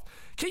Roth.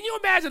 Can you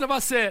imagine if I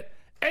said,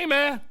 hey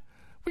man,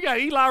 we got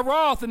Eli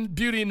Roth in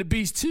Beauty and the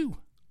Beast too?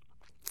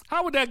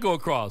 How would that go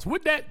across?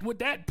 Would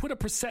that put a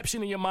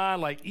perception in your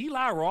mind like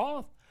Eli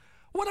Roth?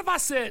 What if I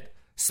said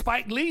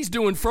Spike Lee's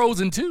doing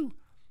Frozen 2?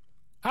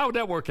 How would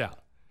that work out?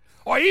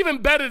 Or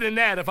even better than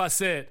that, if I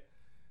said,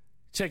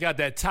 check out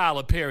that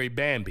Tyler Perry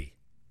Bambi.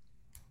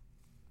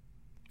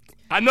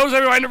 I know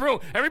everybody in the room.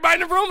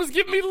 Everybody in the room is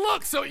giving me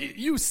looks. So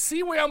you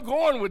see where I'm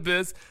going with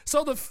this.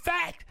 So the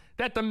fact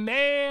that the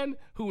man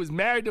who was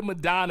married to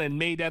Madonna and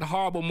made that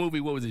horrible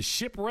movie, what was it,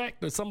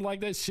 Shipwrecked or something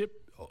like that?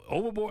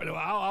 Overboard,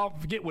 I'll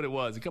forget what it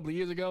was, a couple of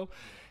years ago,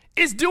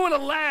 is doing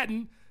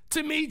Aladdin,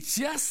 to me,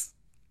 just,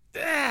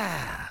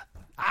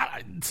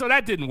 so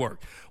that didn't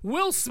work.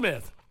 Will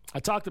Smith,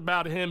 I talked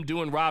about him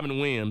doing Robin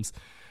Williams.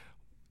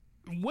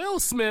 Will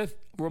Smith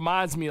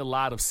reminds me a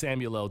lot of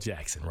Samuel L.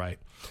 Jackson, right?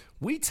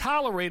 We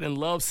tolerate and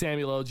love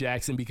Samuel L.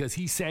 Jackson because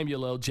he's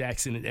Samuel L.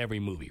 Jackson in every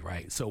movie,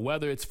 right? So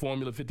whether it's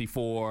Formula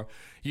 54,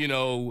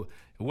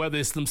 whether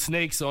it's them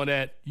snakes on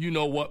that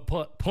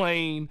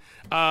plane,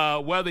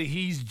 whether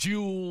he's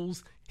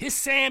Jules, his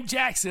Sam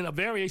Jackson, a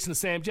variation of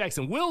Sam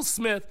Jackson. Will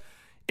Smith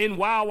in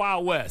Wild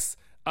Wild West,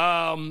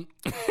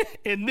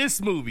 in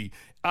this movie.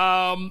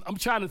 I'm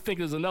trying to think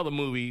there's another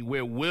movie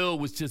where Will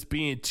was just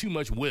being too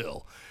much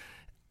Will.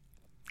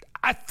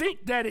 I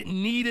think that it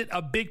needed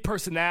a big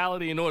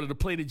personality in order to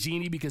play the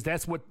genie because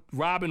that's what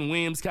Robin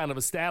Williams kind of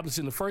established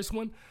in the first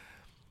one.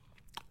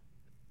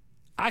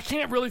 I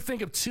can't really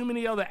think of too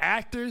many other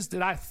actors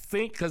that I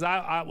think, because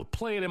I would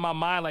play it in my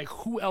mind like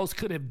who else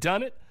could have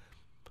done it.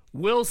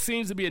 Will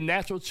seems to be a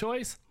natural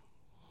choice.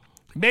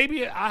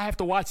 Maybe I have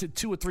to watch it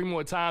 2 or 3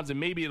 more times and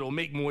maybe it'll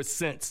make more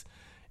sense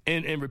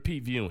in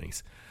repeat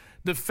viewings.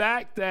 The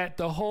fact that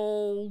the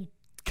whole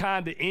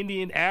kind of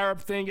Indian Arab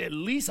thing, at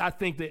least I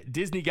think that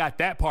Disney got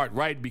that part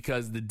right,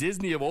 because the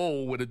Disney of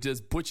old would have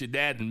just butchered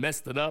that and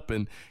messed it up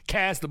and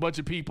cast a bunch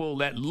of people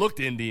that looked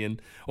Indian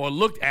or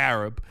looked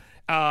Arab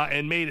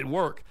and made it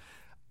work.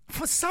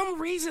 For some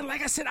reason,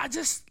 like I said,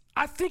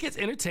 I think it's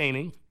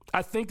entertaining.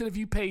 I think that if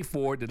you pay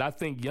for it, that I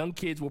think young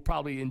kids will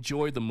probably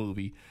enjoy the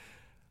movie.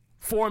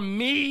 For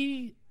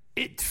me,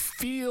 it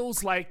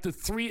feels like the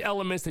 3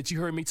 elements that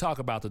you heard me talk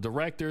about, the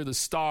director, the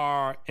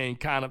star, and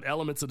kind of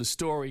elements of the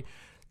story,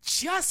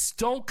 just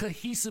don't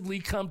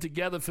cohesively come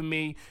together for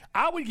me.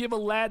 I would give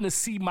Aladdin a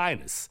C-.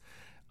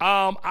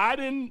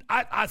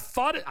 I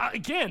thought it,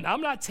 again,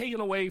 I'm not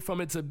taking away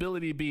from its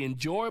ability to be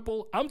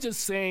enjoyable. I'm just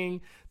saying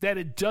that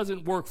it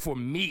doesn't work for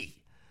me.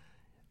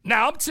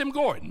 Now, I'm Tim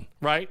Gordon,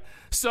 right?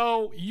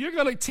 So you're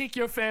going to take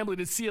your family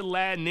to see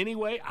Aladdin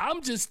anyway.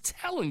 I'm just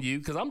telling you,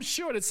 because I'm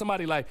sure that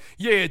somebody like,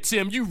 yeah,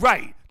 Tim, you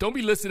right. Don't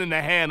be listening to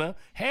Hannah.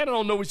 Hannah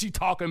don't know what she's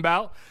talking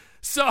about.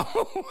 So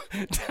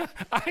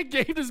I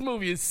gave this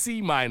movie a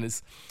C-.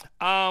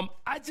 I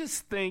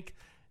just think,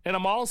 and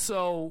I'm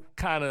also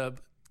kind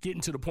of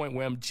getting to the point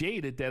where I'm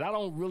jaded, that I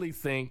don't really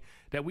think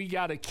that we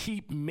got to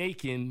keep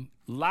making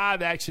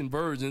live action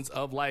versions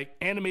of like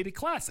animated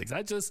classics.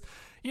 I just,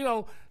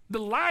 The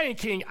Lion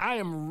King, I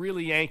am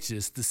really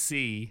anxious to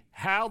see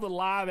how the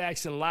live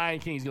action Lion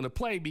King is going to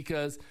play,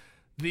 because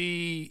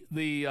the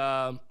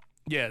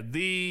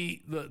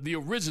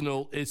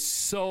original is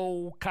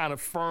so kind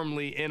of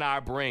firmly in our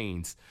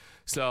brains.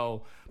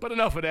 So, but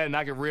enough of that, and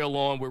I can reel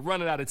on. We're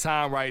running out of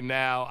time right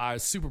now. Our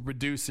super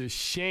producer,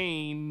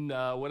 Shane,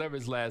 whatever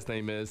his last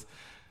name is.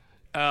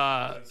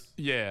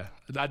 Yeah,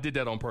 I did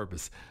that on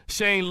purpose.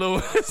 Shane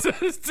Lewis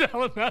is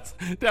telling us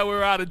that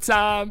we're out of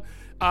time.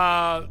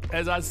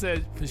 As I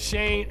said, for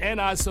Shane and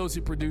our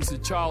associate producer,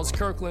 Charles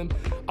Kirkland.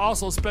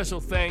 Also, special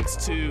thanks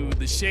to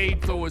the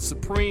Shade Thrower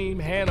Supreme,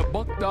 Hannah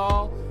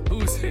Buchdahl,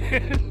 who's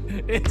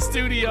in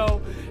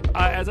studio.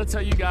 As I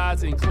tell you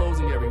guys in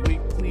closing every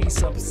week,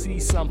 please see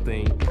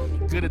something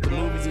good at the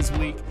movies this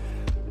week.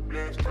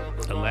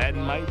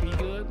 Aladdin might be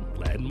good.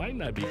 Aladdin might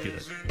not be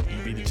good.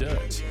 You be the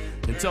judge.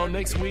 Until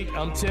next week,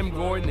 I'm Tim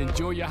Gordon.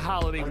 Enjoy your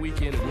holiday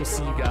weekend, and we'll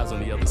see you guys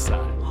on the other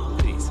side.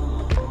 Peace.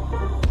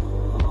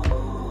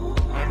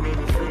 I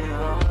never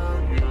feel